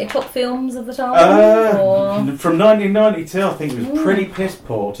 Any top films of the time? or... From 1992, I think it was pretty piss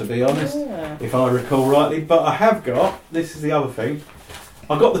poor, to be honest, Yeah. if I recall rightly. But I have got. This is the other thing.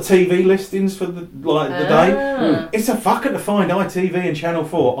 I got the TV listings for the day. Ah. It's a fucker to find ITV and Channel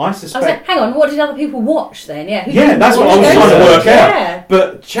 4. I I was suspect. like, hang on, what did other people watch then? Yeah, who Yeah, didn't that's what watch I was those? trying to work out. Yeah.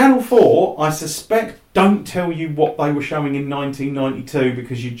 But Channel 4, I suspect, don't tell you what they were showing in 1992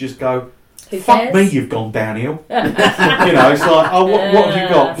 because you just go, Who fuck cares? me, you've gone downhill. You know, it's like, oh, what have you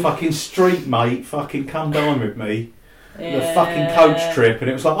got? Fucking Street Mate, fucking Come Dine With Me, the fucking coach trip. And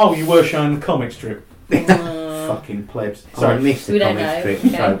it was like, oh, you were showing the comic strip. Mm. Fucking plebs. I Sorry. missed We the don't comic know. strip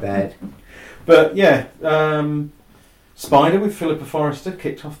Okay. so bad. But yeah, Spider with Philippa Forrester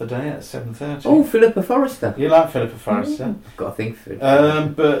kicked off the day at 7:30. Oh, Philippa Forrester. You like Philippa Forrester? I've got to think for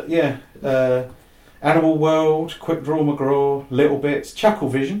it. But yeah, Animal World, Quick Draw McGraw, Little Bits, Chuckle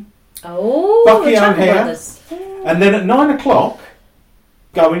Vision, Oh, Bucky the Chuckle O'Hare. Brothers. and then at 9 o'clock,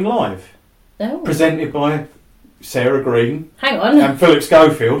 Going Live, Oh. presented by Sarah Green Hang on. and Philip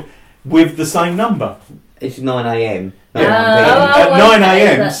Schofield with the same number. It's 9 a.m. Yeah. No, At 9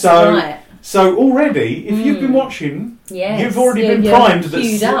 a.m., that's so- right. So already, if you've been watching, Yes, you've already you're- been you're primed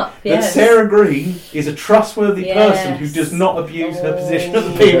queued that, up, that yes. Sarah Green is a trustworthy person who Yes. does not abuse her position at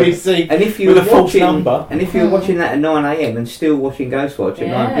the Oh. BBC And if you with were a false watching, number. and if you were watching that at 9 a.m. and still watching Ghostwatch at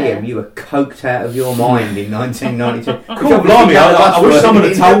 9 p.m., you were coked out of your mind in 1992. Cool, blimey, I wish someone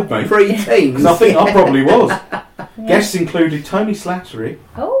had told me. Pre-teens. Because I think I probably was. Guests included Tony Slattery,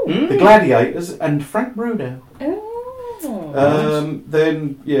 Oh. The Gladiators, and Frank Bruno. Oh.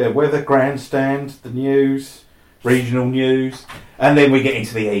 Then, weather, grandstand, the news, regional news, and then we get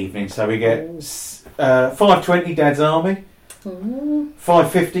into the evening. So we get 5:20, Dad's Army,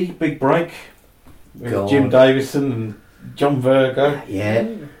 5:50, Big Break, with God. Jim Davison and John Virgo. Yeah.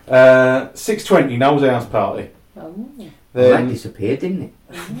 6:20, Noel's House Party. Oh. Well, Then, that disappeared, didn't it?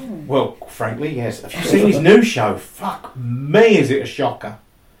 well, frankly, yes. Have you seen his new show? Fuck me, is it a shocker?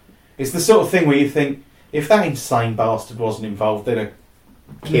 It's the sort of thing where you think, if that insane bastard wasn't involved, they'd have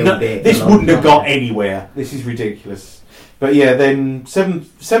Killed it. this a long wouldn't have time got ago. anywhere. This is ridiculous. But yeah, then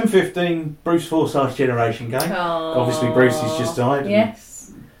 7:15, Bruce Forsyth's Generation Game. Obviously, Bruce has just died. and Yes.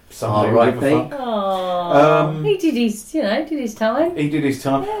 Somebody will give a R.I.P. fuck. Oh. He did his, did his time. He did his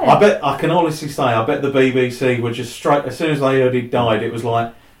time. Yeah. I can honestly say, I bet the BBC were just straight, as soon as they heard he'd died, it was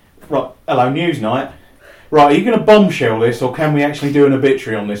like, right, hello, Newsnight. Right, are you going to bombshell this, or can we actually do an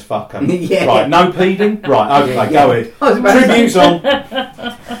obituary on this fucker? Yeah. Right, no peeding? Right, okay, Yeah, go yeah. ahead. I was about to say- Tributes on.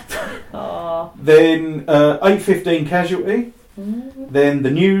 Oh. Then 8:15 Casualty. Then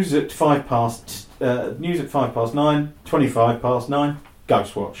the news at 9:25 9,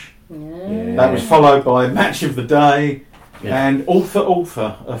 Ghostwatch. Yeah. That was followed by Match of the Day Yeah. and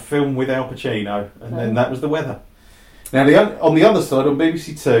Author, a film with Al Pacino, and then Oh. that was the weather. Now, on the other side, on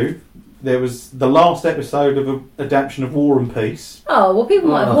BBC Two, there was the last episode of an adaptation of War and Peace. Oh, well, people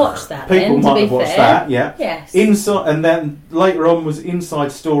might have Oh. watched that People then, might to be have watched fair. that, yeah. Yes. Inside, and then later on was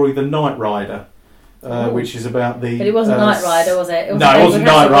Inside Story, The Knight Rider, Oh. which is about the. But it wasn't Knight Rider, was it? No, it wasn't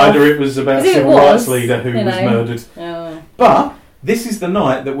Knight Rider. It was about a Because it civil was, rights leader who you was know. murdered. Oh. But this is the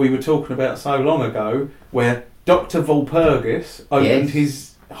night that we were talking about so long ago, where Dr. Walpurgis opened Yes.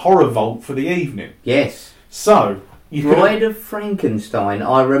 his horror vault for the evening. Yes. So you could. Bride of Frankenstein,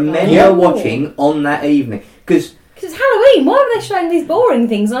 I remember Yeah. watching on that evening. Because Because it's Halloween. Why were they showing these boring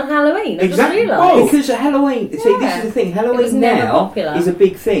things on Halloween? I Exactly. just Well, realised. Because Halloween, see, this Yeah. is the thing. It was Halloween never now popular. is a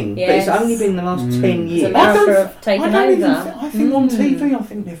big thing, but Yes. it's only been the last 10 It's years. America have taken I don't even over. I think on TV, I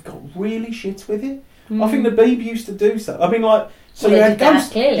think they've got really shit with it. I think the Mm. Beeb used to do so. I mean, like, so Well, you they had did that,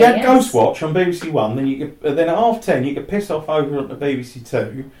 Ghost, clearly, you had yes. Ghostwatch on BBC One, then then at 10:30 you could piss off over at the BBC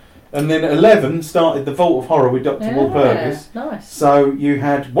Two, and then at 11 started the Vault of Horror with Dr. Yeah, Walpurgis. nice. So you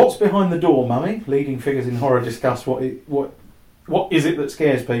had What's Behind the Door, Mummy? Leading figures in horror discuss what is it that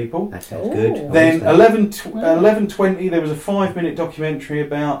scares people. That sounds Ooh. good. Then honestly. 11:20 there was a 5-minute documentary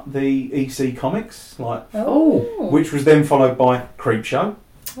about the EC comics, which was then followed by Creepshow,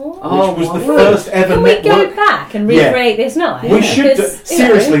 Oh, which was my the word. first ever Can we network. go back and Yeah. recreate this night? We should do, Because, you know,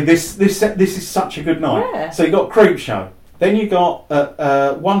 seriously. This is such a good night. Yeah. So you got Creepshow. Then you got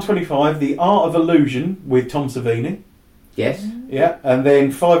 1:25 The Art of Illusion with Tom Savini. Yes. Yeah, and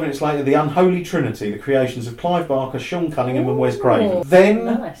then 5 minutes later, The Unholy Trinity, the creations of Clive Barker, Sean Cunningham, and Wes Craven. Ooh, Then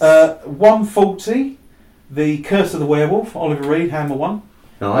nice. 1:40, The Curse of the Werewolf, Oliver Reed, Hammer 1,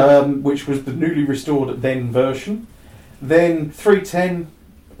 Nice. which was the newly restored then version. Then 3:10,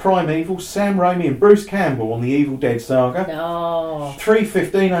 Primeval, Sam Raimi and Bruce Campbell on the Evil Dead saga. Oh.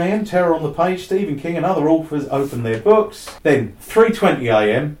 3:15 a.m, Terror on the Page, Stephen King and other authors open their books. Then 3:20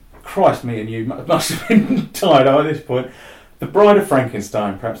 a.m, Christ, me and you must have been tired at this point. The Bride of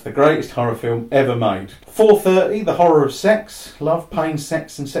Frankenstein, perhaps the greatest horror film ever made. 4:30, The Horror of Sex, Love, Pain,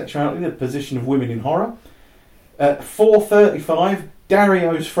 Sex and Sexuality, the position of women in horror. 4:35,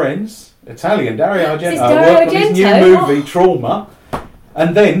 Dario's Friends, Italian Dario Is this Argento, Dario worked on his new Argento? movie Trauma.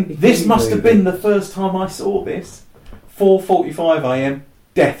 And then, this His must have movie. been the first time I saw this, 4:45 a.m,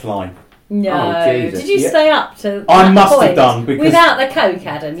 Deathline. No. Oh, Jesus. Did you Yeah. stay up to I that must have point? done, because- Without the coke,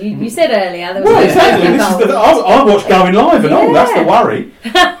 Adam. You said earlier there was Well, no exactly. coke This is involved. I watched Going Live and all. That's the Yeah. worry.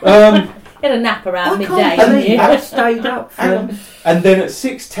 You had a nap around I midday, can't didn't believe you? I stayed up Hang for... on. And then at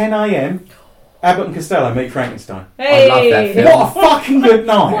 6:10 a.m, Abbott and Costello meet Frankenstein. Hey. I love that film. What a fucking good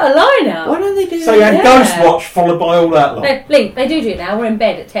night! What a lineup! Why don't they do So you that? had Yeah. Ghostwatch followed by all that lot. No, Lee, they do it now. We're in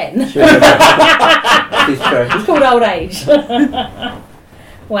bed at 10. It's true. It's called old age.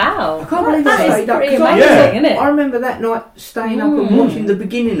 Wow. I can't believe that they is stayed up, pretty 'cause I- amazing, Yeah. isn't it? I remember that night staying up and Mm. watching the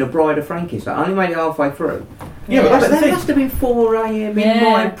beginning of Bride of Frankenstein. I only made it halfway through. Yeah, but But that's the that thing. must have been 4 a.m. in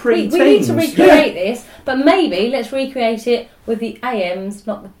my Yeah. pre-teens. We need to recreate this, but maybe let's recreate it with the AMs,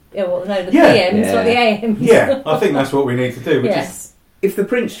 not the the Yeah. PMs, not the AMs. Yeah, I think that's what we need to do. Which is, Yes. If the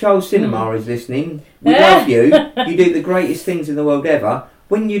Prince Charles Cinema is listening, we Yeah. love you. You do the greatest things in the world ever.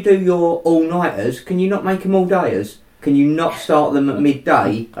 When you do your all-nighters, can you not make them all-dayers? Can you not start them at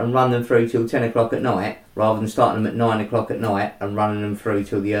midday and run them through till 10 o'clock at night, rather than starting them at 9 o'clock at night and running them through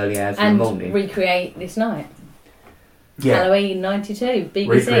till the early hours And in the morning? recreate this night. yeah, Halloween 92, BBC.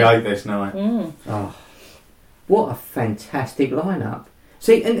 recreate this night. Mm. Oh, what a fantastic lineup!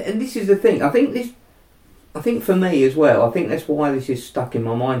 See, and this is the thing. I think for me as well. I think that's why this is stuck in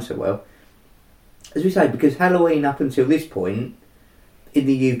my mind so well. As we say, because Halloween up until this point in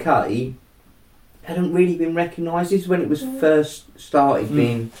the UK hadn't really been recognised. This is when it was first started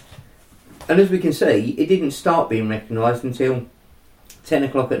being, and as we can see, it didn't start being recognised until 10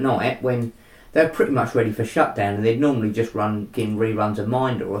 o'clock at night when they're pretty much ready for shutdown, and they'd normally just run in reruns of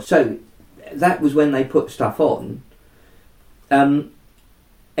Minder or so. That was when they put stuff on. And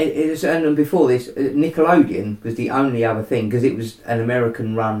before this, Nickelodeon was the only other thing, because it was an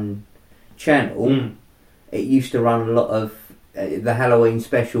American-run channel. Mm. It used to run a lot of the Halloween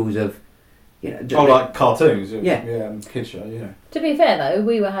specials of, Oh, like cartoons. Yeah. Yeah, kids show. Yeah. To be fair though,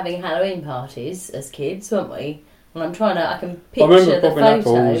 we were having Halloween parties as kids, weren't we? And I can I picture remember the popping apples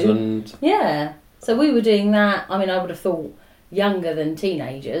photo. and Yeah. So we were doing that. I mean, I would have thought younger than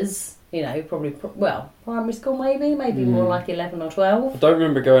teenagers. Probably primary school maybe more like 11 or 12. I don't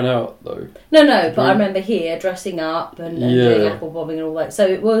remember going out though. No, but I Mm. remember here dressing up and Yeah. doing apple bobbing and all that. So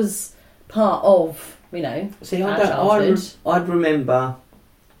it was part of, See, our I don't. childhood. I'd remember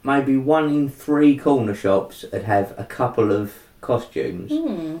maybe 1 in 3 corner shops would have a couple of costumes,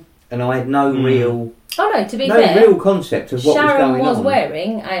 and I had no real Oh no, to be fair, real concept of what Sharon was going on.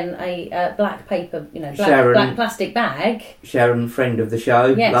 wearing a black paper, Sharon- black plastic bag. Sharon, friend of the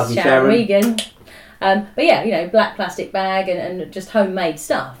show, Yes, lovely Sharon Regan. But yeah, black plastic bag and just homemade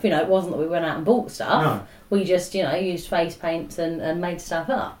stuff. It wasn't that we went out and bought stuff. No. We just, used face paints and made stuff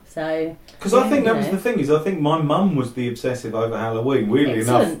up. So Because I think that was you the know. thing, is I think my mum was the obsessive over Halloween. Weirdly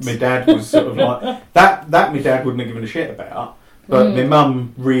enough, Excellent. my dad was sort of like that my dad wouldn't have given a shit about, but my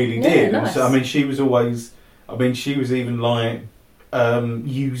mum really Yeah, did. nice. And so, she was always, she was even like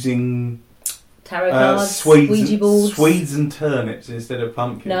using tarot cards, Swedes, Ouija boards. Swedes and turnips instead of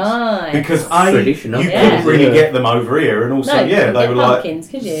pumpkins. Nice. Because Traditional. you Yeah. couldn't really Yeah. get them over here, and also no, you yeah, couldn't they get were like pumpkins,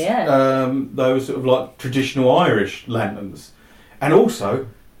 could you? Yeah. they were sort of like traditional Irish lanterns, and also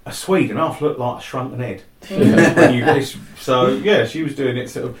a Swede and half looked like a shrunken head. When you- so yeah, she was doing it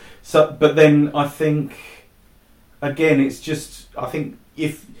sort of. So, but then I think again, it's just I think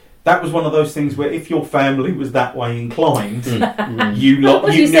if that was one of those things where if your family was that way inclined, you What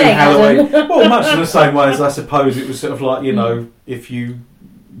was you you knew saying, Halloween. Adam? Well, much in the same way as I suppose it was sort of like if you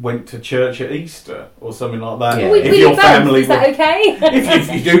went to church at Easter or something like that. Yeah. We If do your both. family Is that okay?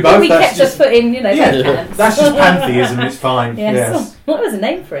 if you do both, we that's kept just us put in, both camps. that's just pantheism. It's fine. Yes. Yes. What was the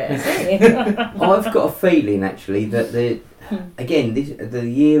name for it? I've got a feeling actually that the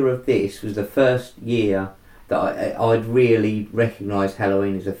year of this was the first year that I'd really recognised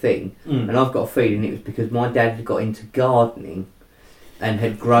Halloween as a thing, and I've got a feeling it was because my dad had got into gardening and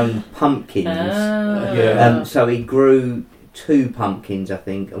had grown pumpkins. Yeah. So he grew 2 pumpkins, I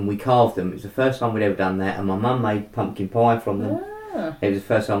think, and we carved them. It was the first time we'd ever done that, and my mum made pumpkin pie from them. It was the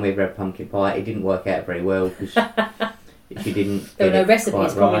first time we ever had pumpkin pie. It didn't work out very well because she didn't. There were get no it recipes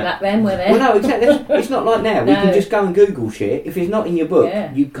quite probably right. back then, were there? Well, no, exactly. It's not like now. We No. can just go and Google shit. If it's not in your book,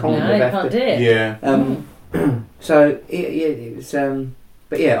 Yeah. you kind no, of you have can't to. do it. Yeah. So it was.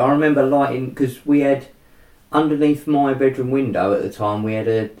 But yeah, I remember lighting because we had underneath my bedroom window at the time. We had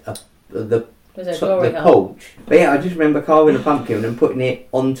the Was there a glory hole? porch. But yeah, I just remember carving a pumpkin and putting it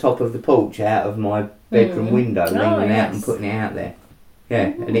on top of the porch out of my bedroom window, leaning out yes. and putting it out there.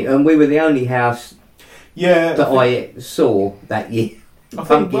 Yeah, and we were the only house Yeah. that I saw that year. I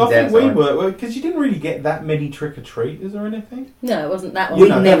think we outside. were because you didn't really get that many trick or treaters or anything. No, it wasn't that one. We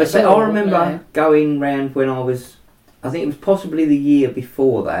No, never no, said. no. I remember going round when I was. I think it was possibly the year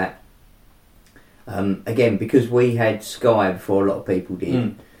before that. Again, because we had Sky before a lot of people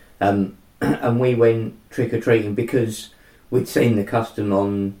did, and we went trick or treating because we'd seen the custom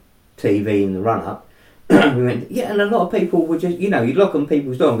on TV in the run up. we went, yeah, and a lot of people would just, you'd knock on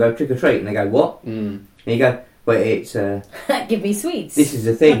people's door and go trick or treat, and they go, what? And you go, well, it's give me sweets. This is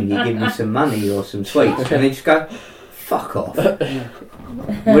the thing. You give me some money or some sweets, and they just go, fuck off. We're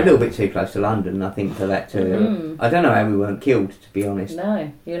a little bit too close to London, I think, for that too. I don't know how we weren't killed, to be honest.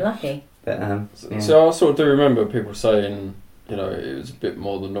 No, you're lucky. But yeah. So I sort of do remember people saying, it was a bit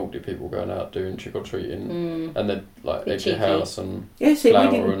more than naughty people going out doing trick or treating, and then like egg your house and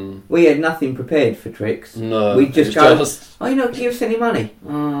flour we had nothing prepared for tricks. No, we just go. Oh, you not give us any money?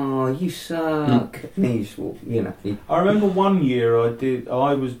 Oh, you suck. And you just walk, I remember one year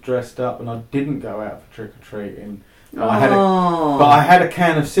I was dressed up and I didn't go out for trick or treating. But I had a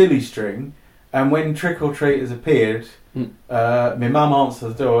can of silly string, and when trick or treaters appeared. My mum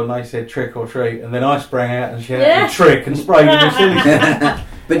answered the door and they said trick or treat, and then I sprang out and shouted trick and sprayed him with silly string.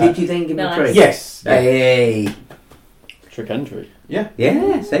 But did you then give him a treat? Yes. Hey. Trick and treat. Yeah.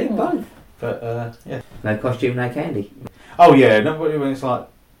 Yeah, see, both. But yeah. No costume, no candy. Oh yeah, nobody when it's like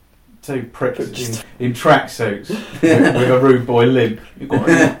two pricks in tracksuits with a rude boy limp.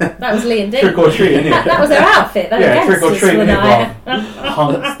 That was Lee and Dean. Trick or treat, innit? That was their outfit. They trick or treat, innit?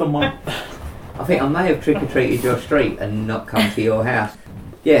 Hunts them up. I think I may have trick-or-treated your street and not come to your house.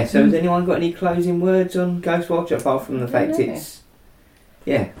 Yeah, so has anyone got any closing words on Ghostwatch apart from the fact it's...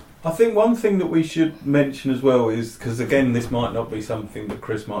 Yeah. I think one thing that we should mention as well is, because again this might not be something that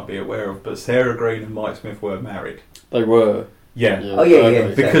Chris might be aware of, but Sarah Green and Mike Smith were married. They were. Yeah. Oh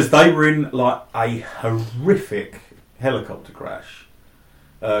yeah. Because they were in like a horrific helicopter crash.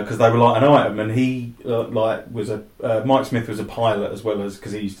 Because they were like an item, and he was Mike Smith was a pilot as well as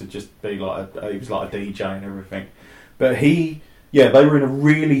because he used to just be like he was like a DJ and everything. But they were in a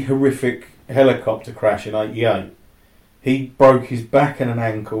really horrific helicopter crash in '88. He broke his back and an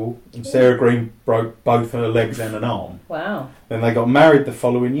ankle, and Sarah Green broke both her legs and an arm. Wow. Then they got married the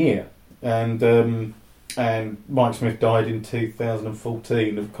following year, and Mike Smith died in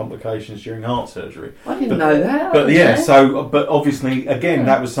 2014 of complications during heart surgery. I didn't know that. But but obviously, again,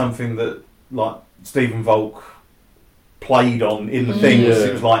 that was something that like Stephen Volk played on in the thing. Yeah.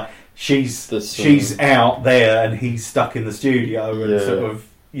 It was like she's out there and he's stuck in the studio, and sort of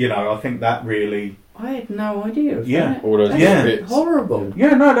I think that really. I had no idea of that. All those bits. Horrible.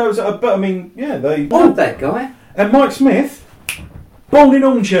 Yeah, no, that was. But I mean, they. I love that guy. And Mike Smith. Born in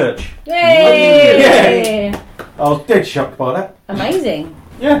Hornchurch. Yay! Yeah. I was dead shocked by that. Amazing.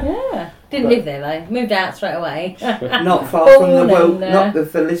 Yeah. Didn't live there though. Moved out straight away. Not far from the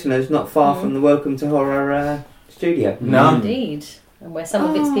for listeners. Not far from the Welcome to Horror studio. No, indeed, and where some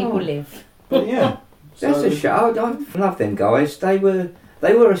of its people live. But yeah, that's a show. I love them guys. They were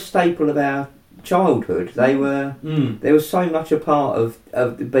a staple of our childhood. They were. They were so much a part of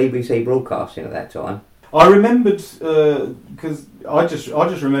the BBC broadcasting at that time. I remembered because I just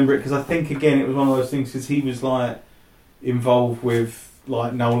remember it because I think again it was one of those things because he was like involved with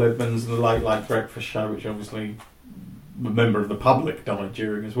like Noel Edmonds and the Late Breakfast Show, which obviously a member of the public died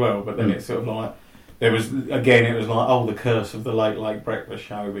during as well. But then it's sort of like it was like the curse of the Late Breakfast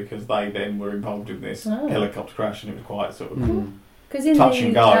Show because they then were involved in this helicopter crash and it was quite sort of. Because in touch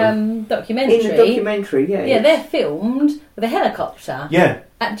and go. documentary, they're filmed with a helicopter. Yeah.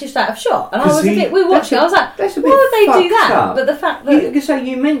 Just out of shot, and I was we watched it. I was like, why would they do that? Up. But the fact that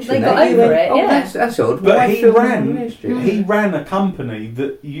you mentioned they got over it, that's odd. But he ran a company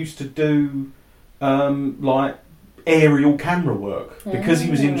that used to do like aerial camera work because he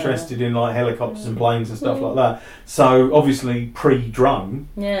was interested in like helicopters and planes and stuff like that. So obviously pre-drone,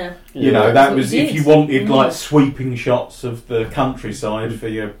 that was if you wanted like sweeping shots of the countryside for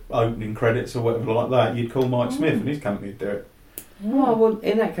your opening credits or whatever like that, you'd call Mike Smith and his company would do it. Oh, well,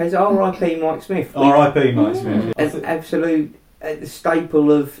 in that case, R.I.P. Mike Smith. R.I.P. Mike Smith. An absolute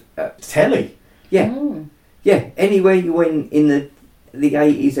staple of... telly. Yeah. Yeah, anywhere you went in the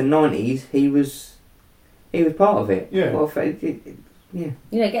 80s and 90s, he was part of it. Yeah. Well, You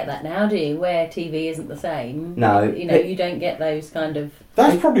don't get that now, do you? Where TV isn't the same. No. You don't get those kind of...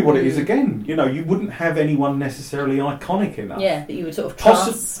 That's probably what it is again. You wouldn't have anyone necessarily iconic enough. Yeah, that you would sort of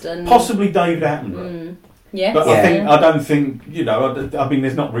trust. Possibly David Attenborough. Yes. But I don't think, I mean,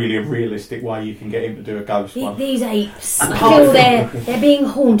 there's not really a realistic way you can get him to do a ghost one. These apes, I feel they're being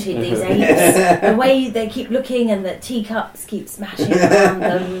haunted, these apes. The way they keep looking and the teacups keep smashing around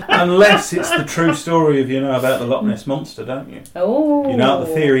them. Unless it's the true story of, about the Loch Ness Monster, don't you? Oh. You know what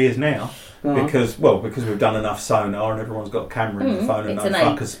the theory is now? Because we've done enough sonar and everyone's got a camera in the phone and no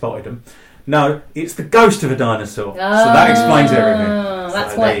fuckers spotted them. No, it's the ghost of a dinosaur. So that explains everything.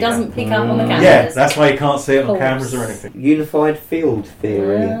 That's why There it you doesn't go. pick up on the cameras. Yeah, that's why you can't see it on Course. cameras or anything. Unified field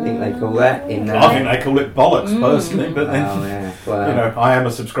theory, I think they call that. In I think they call it bollocks, personally, but then, Oh, yeah. Well, you know, I am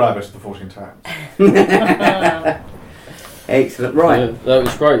a subscriber to the 14 Towers. excellent. Right. Yeah, that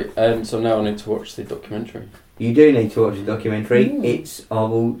was great. So now I need to watch the documentary. You do need to watch the documentary. Mm. I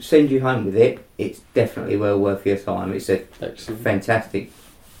will send you home with it. It's definitely well worth your time. It's a Excellent. fantastic.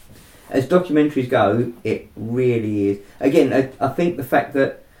 As documentaries go, it really is. Again, I think the fact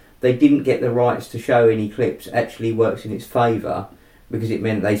that they didn't get the rights to show any clips actually works in its favour, because it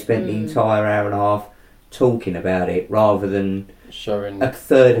meant they spent the entire hour and a half talking about it rather than Showing a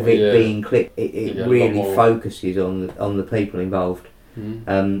third of it Yeah. being clipped. It You get a lot really more. focuses on the people involved.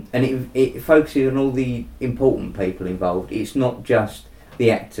 Mm. And it focuses on all the important people involved. It's not just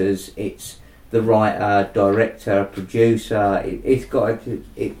the actors, it's the writer, director, producer. It's got yeah.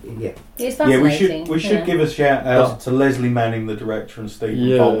 It's Yeah, fascinating. we should give a shout out to Leslie Manning, the director, and Stephen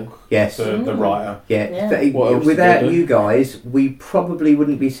Yeah. Volk, Yes. the writer. Yeah. Yeah. What else Without did they do? you guys, we probably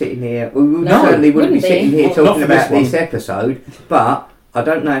wouldn't be sitting here. We would No, certainly wouldn't be wouldn't be. sitting here Not talking for this about this one. episode. But I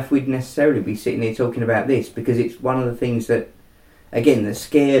don't know if we'd necessarily be sitting here talking about this, because it's one of the things that, again, that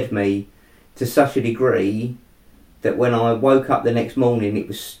scared me to such a degree that when I woke up the next morning, it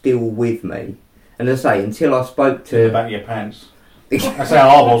was still with me. And as I say, until I spoke In the to, back of your pants. That's how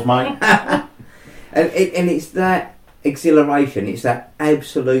I was, mate. and it's that exhilaration, it's that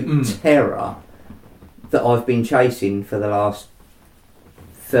absolute terror that I've been chasing for the last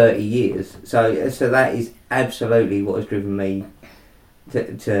 30 years. So that is absolutely what has driven me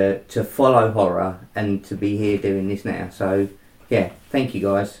to follow horror and to be here doing this now. So yeah, thank you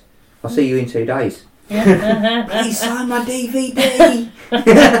guys. I'll see you in 2 days. Please sign my DVD.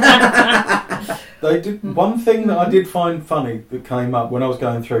 They did one thing that I did find funny that came up when I was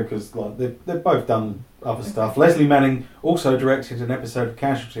going through, because like they've both done other stuff. Leslie Manning also directed an episode of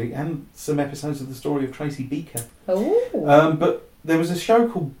Casualty and some episodes of The Story of Tracy Beaker. Oh. But there was a show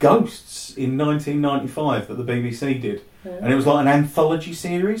called Ghosts in 1995 that the BBC did, and it was like an anthology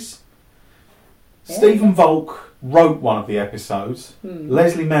series. Yeah. Stephen Volk wrote one of the episodes.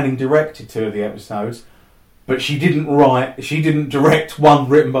 Leslie Manning directed 2 of the episodes, but she didn't direct one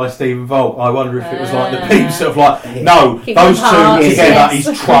written by Stephen Volk. I wonder if it was like the peeps sort of like, no, Keep those them 2 apart, together yes.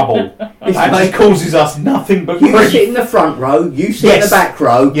 is trouble. That just causes us nothing but You grief. sit in the front row, you sit in Yes. the back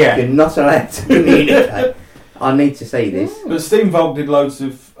row, Yeah. you're not allowed to communicate. I need to see this. But Stephen Volk did loads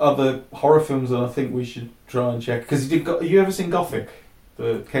of other horror films that I think we should try and check. Because he did. Have you ever seen Gothic?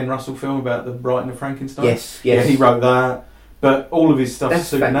 The Ken Russell film about the Brighton of Frankenstein? Yes. Yeah, he wrote that. But all of his stuff's That's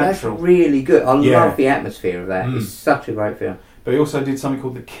supernatural. really good. I Yeah. love the atmosphere of that. Mm. It's such a great film. But he also did something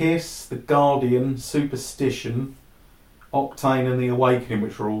called The Kiss, The Guardian, Superstition, Octane and The Awakening,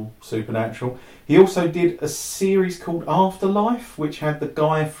 which were all supernatural. He also did a series called Afterlife, which had the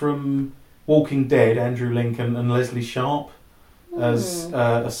guy from Walking Dead, Andrew Lincoln, and Leslie Sharp as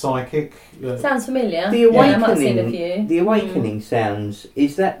a psychic. Sounds familiar. The Yeah, I might have seen a Awakening. few. The Awakening sounds.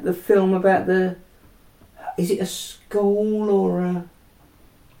 Is that the film about the? Is it a school or a?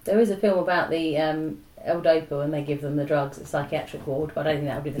 There is a film about the L-Dopa and they give them the drugs at psychiatric ward, but I don't think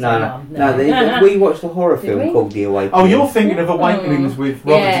that would be the No, same no, one. no. We watched a horror Did film we? called The Awakening. Oh, you're thinking of Awakenings with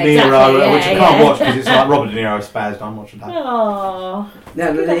Robert Yeah, De Niro, exactly, which I yeah, can't yeah. watch because it's like Robert De Niro spazzed. I'm watching that. Oh.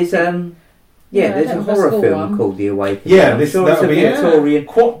 No, Good there's acting. yeah, there's that a was a horror school film one. called The Awakening. Yeah, I'm this- sure it's a that'll be it. Victorian.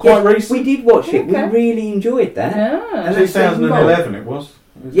 Quite Yes, recent. we did watch it. Okay. We really enjoyed that. Yeah. And that's 2011 it was.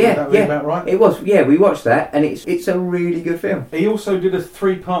 Yeah, That would be yeah. about right. It was. Yeah, we watched that, and it's a really good film. He also did a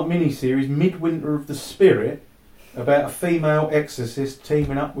 3-part mini-series, Midwinter of the Spirit, about a female exorcist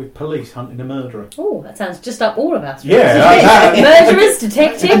teaming up with police hunting a murderer. Oh, that sounds just up all of us. Yeah, that- Murderers,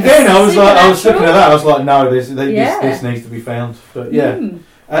 detectives. And then I was looking at supernatural. that, I was like, no, Yeah. this needs to be found. But yeah. Mm.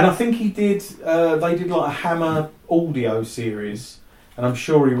 And I think he did, they did like a Hammer audio series, and I'm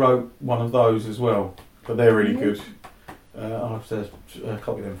sure he wrote one of those as well. But they're really good. I'll have to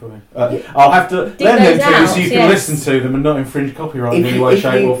copy them for me. I'll have to Dig lend them those to you so out, you can yes. listen to them and not infringe copyright in any way,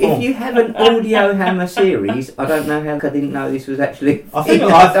 shape or form. If you have an audio hammer series, I don't know how I didn't know this was actually. I think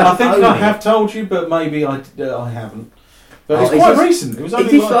I have told you, but maybe I haven't. But it's is quite this- recent. It was Is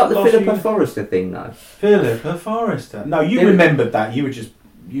only this like the last Philippa year. Forrester thing, though? Philippa Forrester. No, you There- remembered that. You were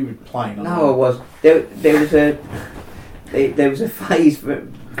playing on No, I was. There was a phase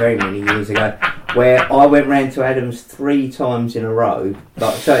very many years ago where I went round to Adams 3 times in a row.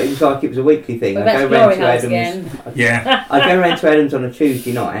 So it was like it was a weekly thing. We're I'd back to go round Glory to House Adams. again. Yeah. I'd go round to Adams on a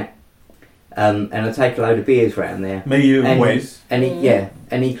Tuesday night, and I take a load of beers round there. Me, you, and Wes.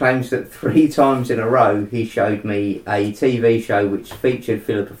 And he claims that 3 times in a row he showed me a TV show which featured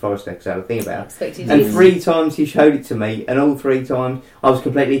Philippa Forrester, because I had a thing about her. And 3 times he showed it to me, and all 3 times I was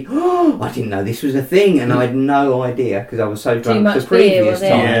completely, I didn't know this was a thing, and I had no idea because I was so drunk the previous time.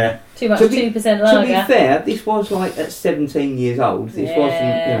 Yeah. Too much 2% lager. To be fair, this was like at 17 years old. This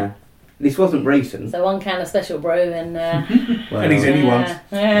wasn't, this wasn't recent. So 1 can of special brew and... well, and he's anyone's.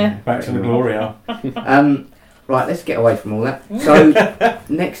 Back to the Gloria. Right, let's get away from all that. So,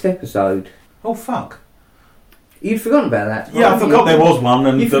 next episode. Oh, fuck. You'd forgotten about that. Yeah, I forgot there was one.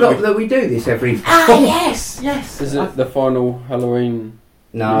 And you forgot that we do this every... yes! Is it the final Halloween?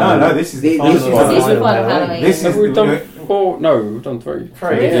 No, this is the final Halloween. Have we done 4? No, we've done 3.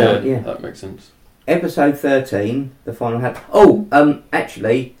 3, yeah, that makes sense. Episode 13, the final...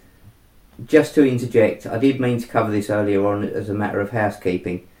 actually, just to interject, I did mean to cover this earlier on as a matter of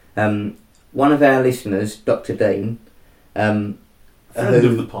housekeeping. One of our listeners, Dr. Dean... friend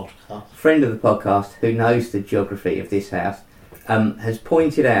of the podcast, who knows the geography of this house, has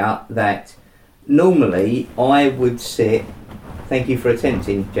pointed out that normally I would sit... Thank you for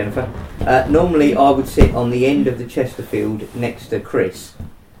attempting, Jennifer. Normally I would sit on the end of the Chesterfield next to Chris.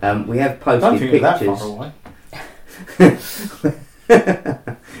 We have posted pictures.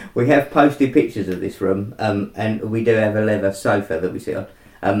 We have posted pictures of this room, and we do have a leather sofa that we sit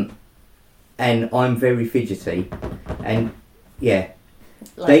on. And I'm very fidgety, and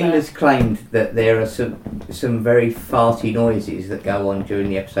Dean has claimed that there are some very farty noises that go on during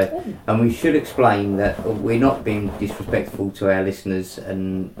the episode, and we should explain that we're not being disrespectful to our listeners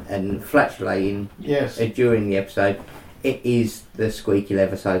and flatulating during the episode. It is the squeaky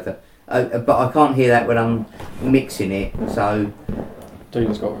leather sofa, but I can't hear that when I'm mixing it. So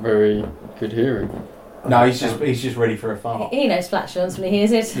Dean's got very good hearing. No, he's just ready for a fart. He knows flatulence when he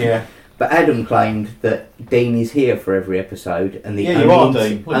hears it. Yeah. But Adam claimed that Dean is here for every episode, and the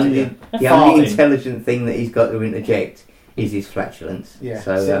only intelligent thing that he's got to interject is his flatulence. Yeah,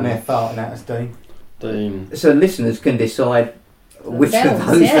 so, sitting there farting at us, Dean. So listeners can decide which of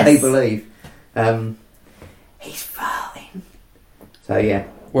those they believe. He's farting. So yeah.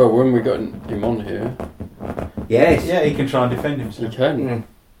 Well, when we got him on here... Yes. Yeah, he can try and defend himself. He can.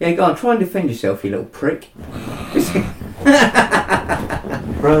 Yeah, go on, try and defend yourself, you little prick.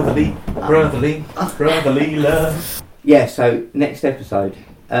 Brotherly love. Yeah, so next episode.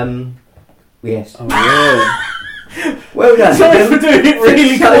 Yes. Oh, yeah. Well done. Sorry for doing it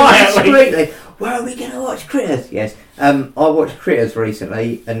really quietly. Where are we going to watch Critters? Yes. I watched Critters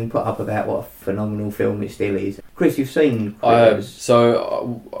recently and put up about what a phenomenal film it still is. Chris, you've seen Critters?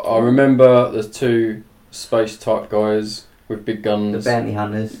 So I remember there's 2 space type guys with big guns. The bounty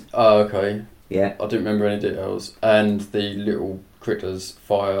hunters. Oh, okay. Yeah. I didn't remember any details. And the little critters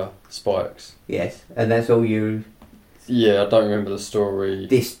fire spikes. Yes, and that's all you... Yeah, I don't remember the story.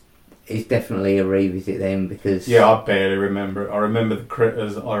 This is definitely a revisit then, because... Yeah, I barely remember it. I remember the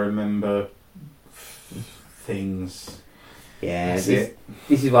critters, I remember things. Yeah, this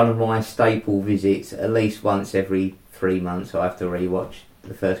is one of my staple visits. At least once every 3 months I have to rewatch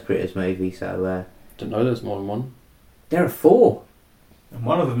the first Critters movie, so... Didn't know there's more than one. There are 4. And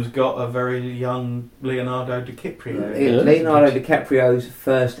one of them's got a very young Leonardo DiCaprio. Leonardo DiCaprio's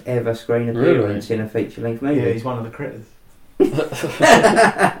first ever screen appearance in a feature-length movie. Yeah, he's one of the critters.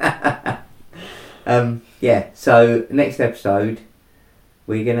 So next episode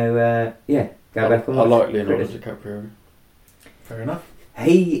we're going to go back and watch. I like Leonardo DiCaprio. Fair enough.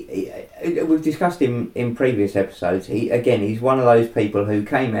 We've discussed him in previous episodes. He's one of those people who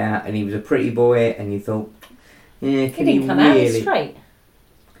came out and he was a pretty boy and you thought, yeah, can he come out straight?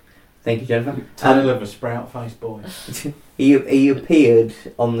 Thank you, Jennifer. Tale of a sprout-faced boy. He appeared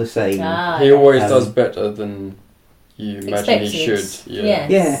on the scene. He always does better than you imagine he should. Yeah.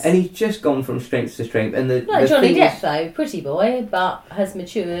 Yeah, and he's just gone from strength to strength. And the Johnny Depp though, pretty boy, but has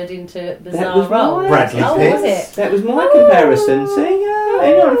matured into bizarre that was roles. Bradley Pitt. Was it? That was my comparison. See,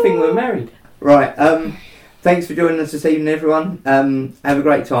 another thing we're married. Right. Thanks for joining us this evening, everyone. Have a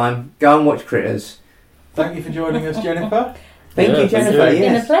great time. Go and watch Critters. Thank you for joining us, Jennifer. Thank you, Jennifer. It's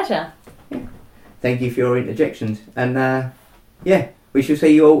been a pleasure. Thank you for your interjections. And we shall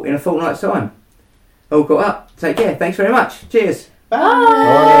see you all in a fortnight's time. All caught up. Take care. Thanks very much. Cheers.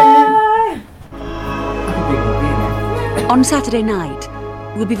 Bye. On Saturday night,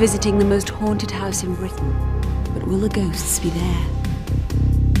 we'll be visiting the most haunted house in Britain. But will the ghosts be there?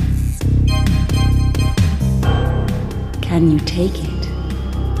 Can you take it?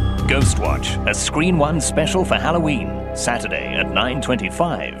 Ghostwatch, a Screen One special for Halloween, Saturday at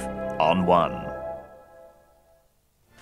 9:25 on One.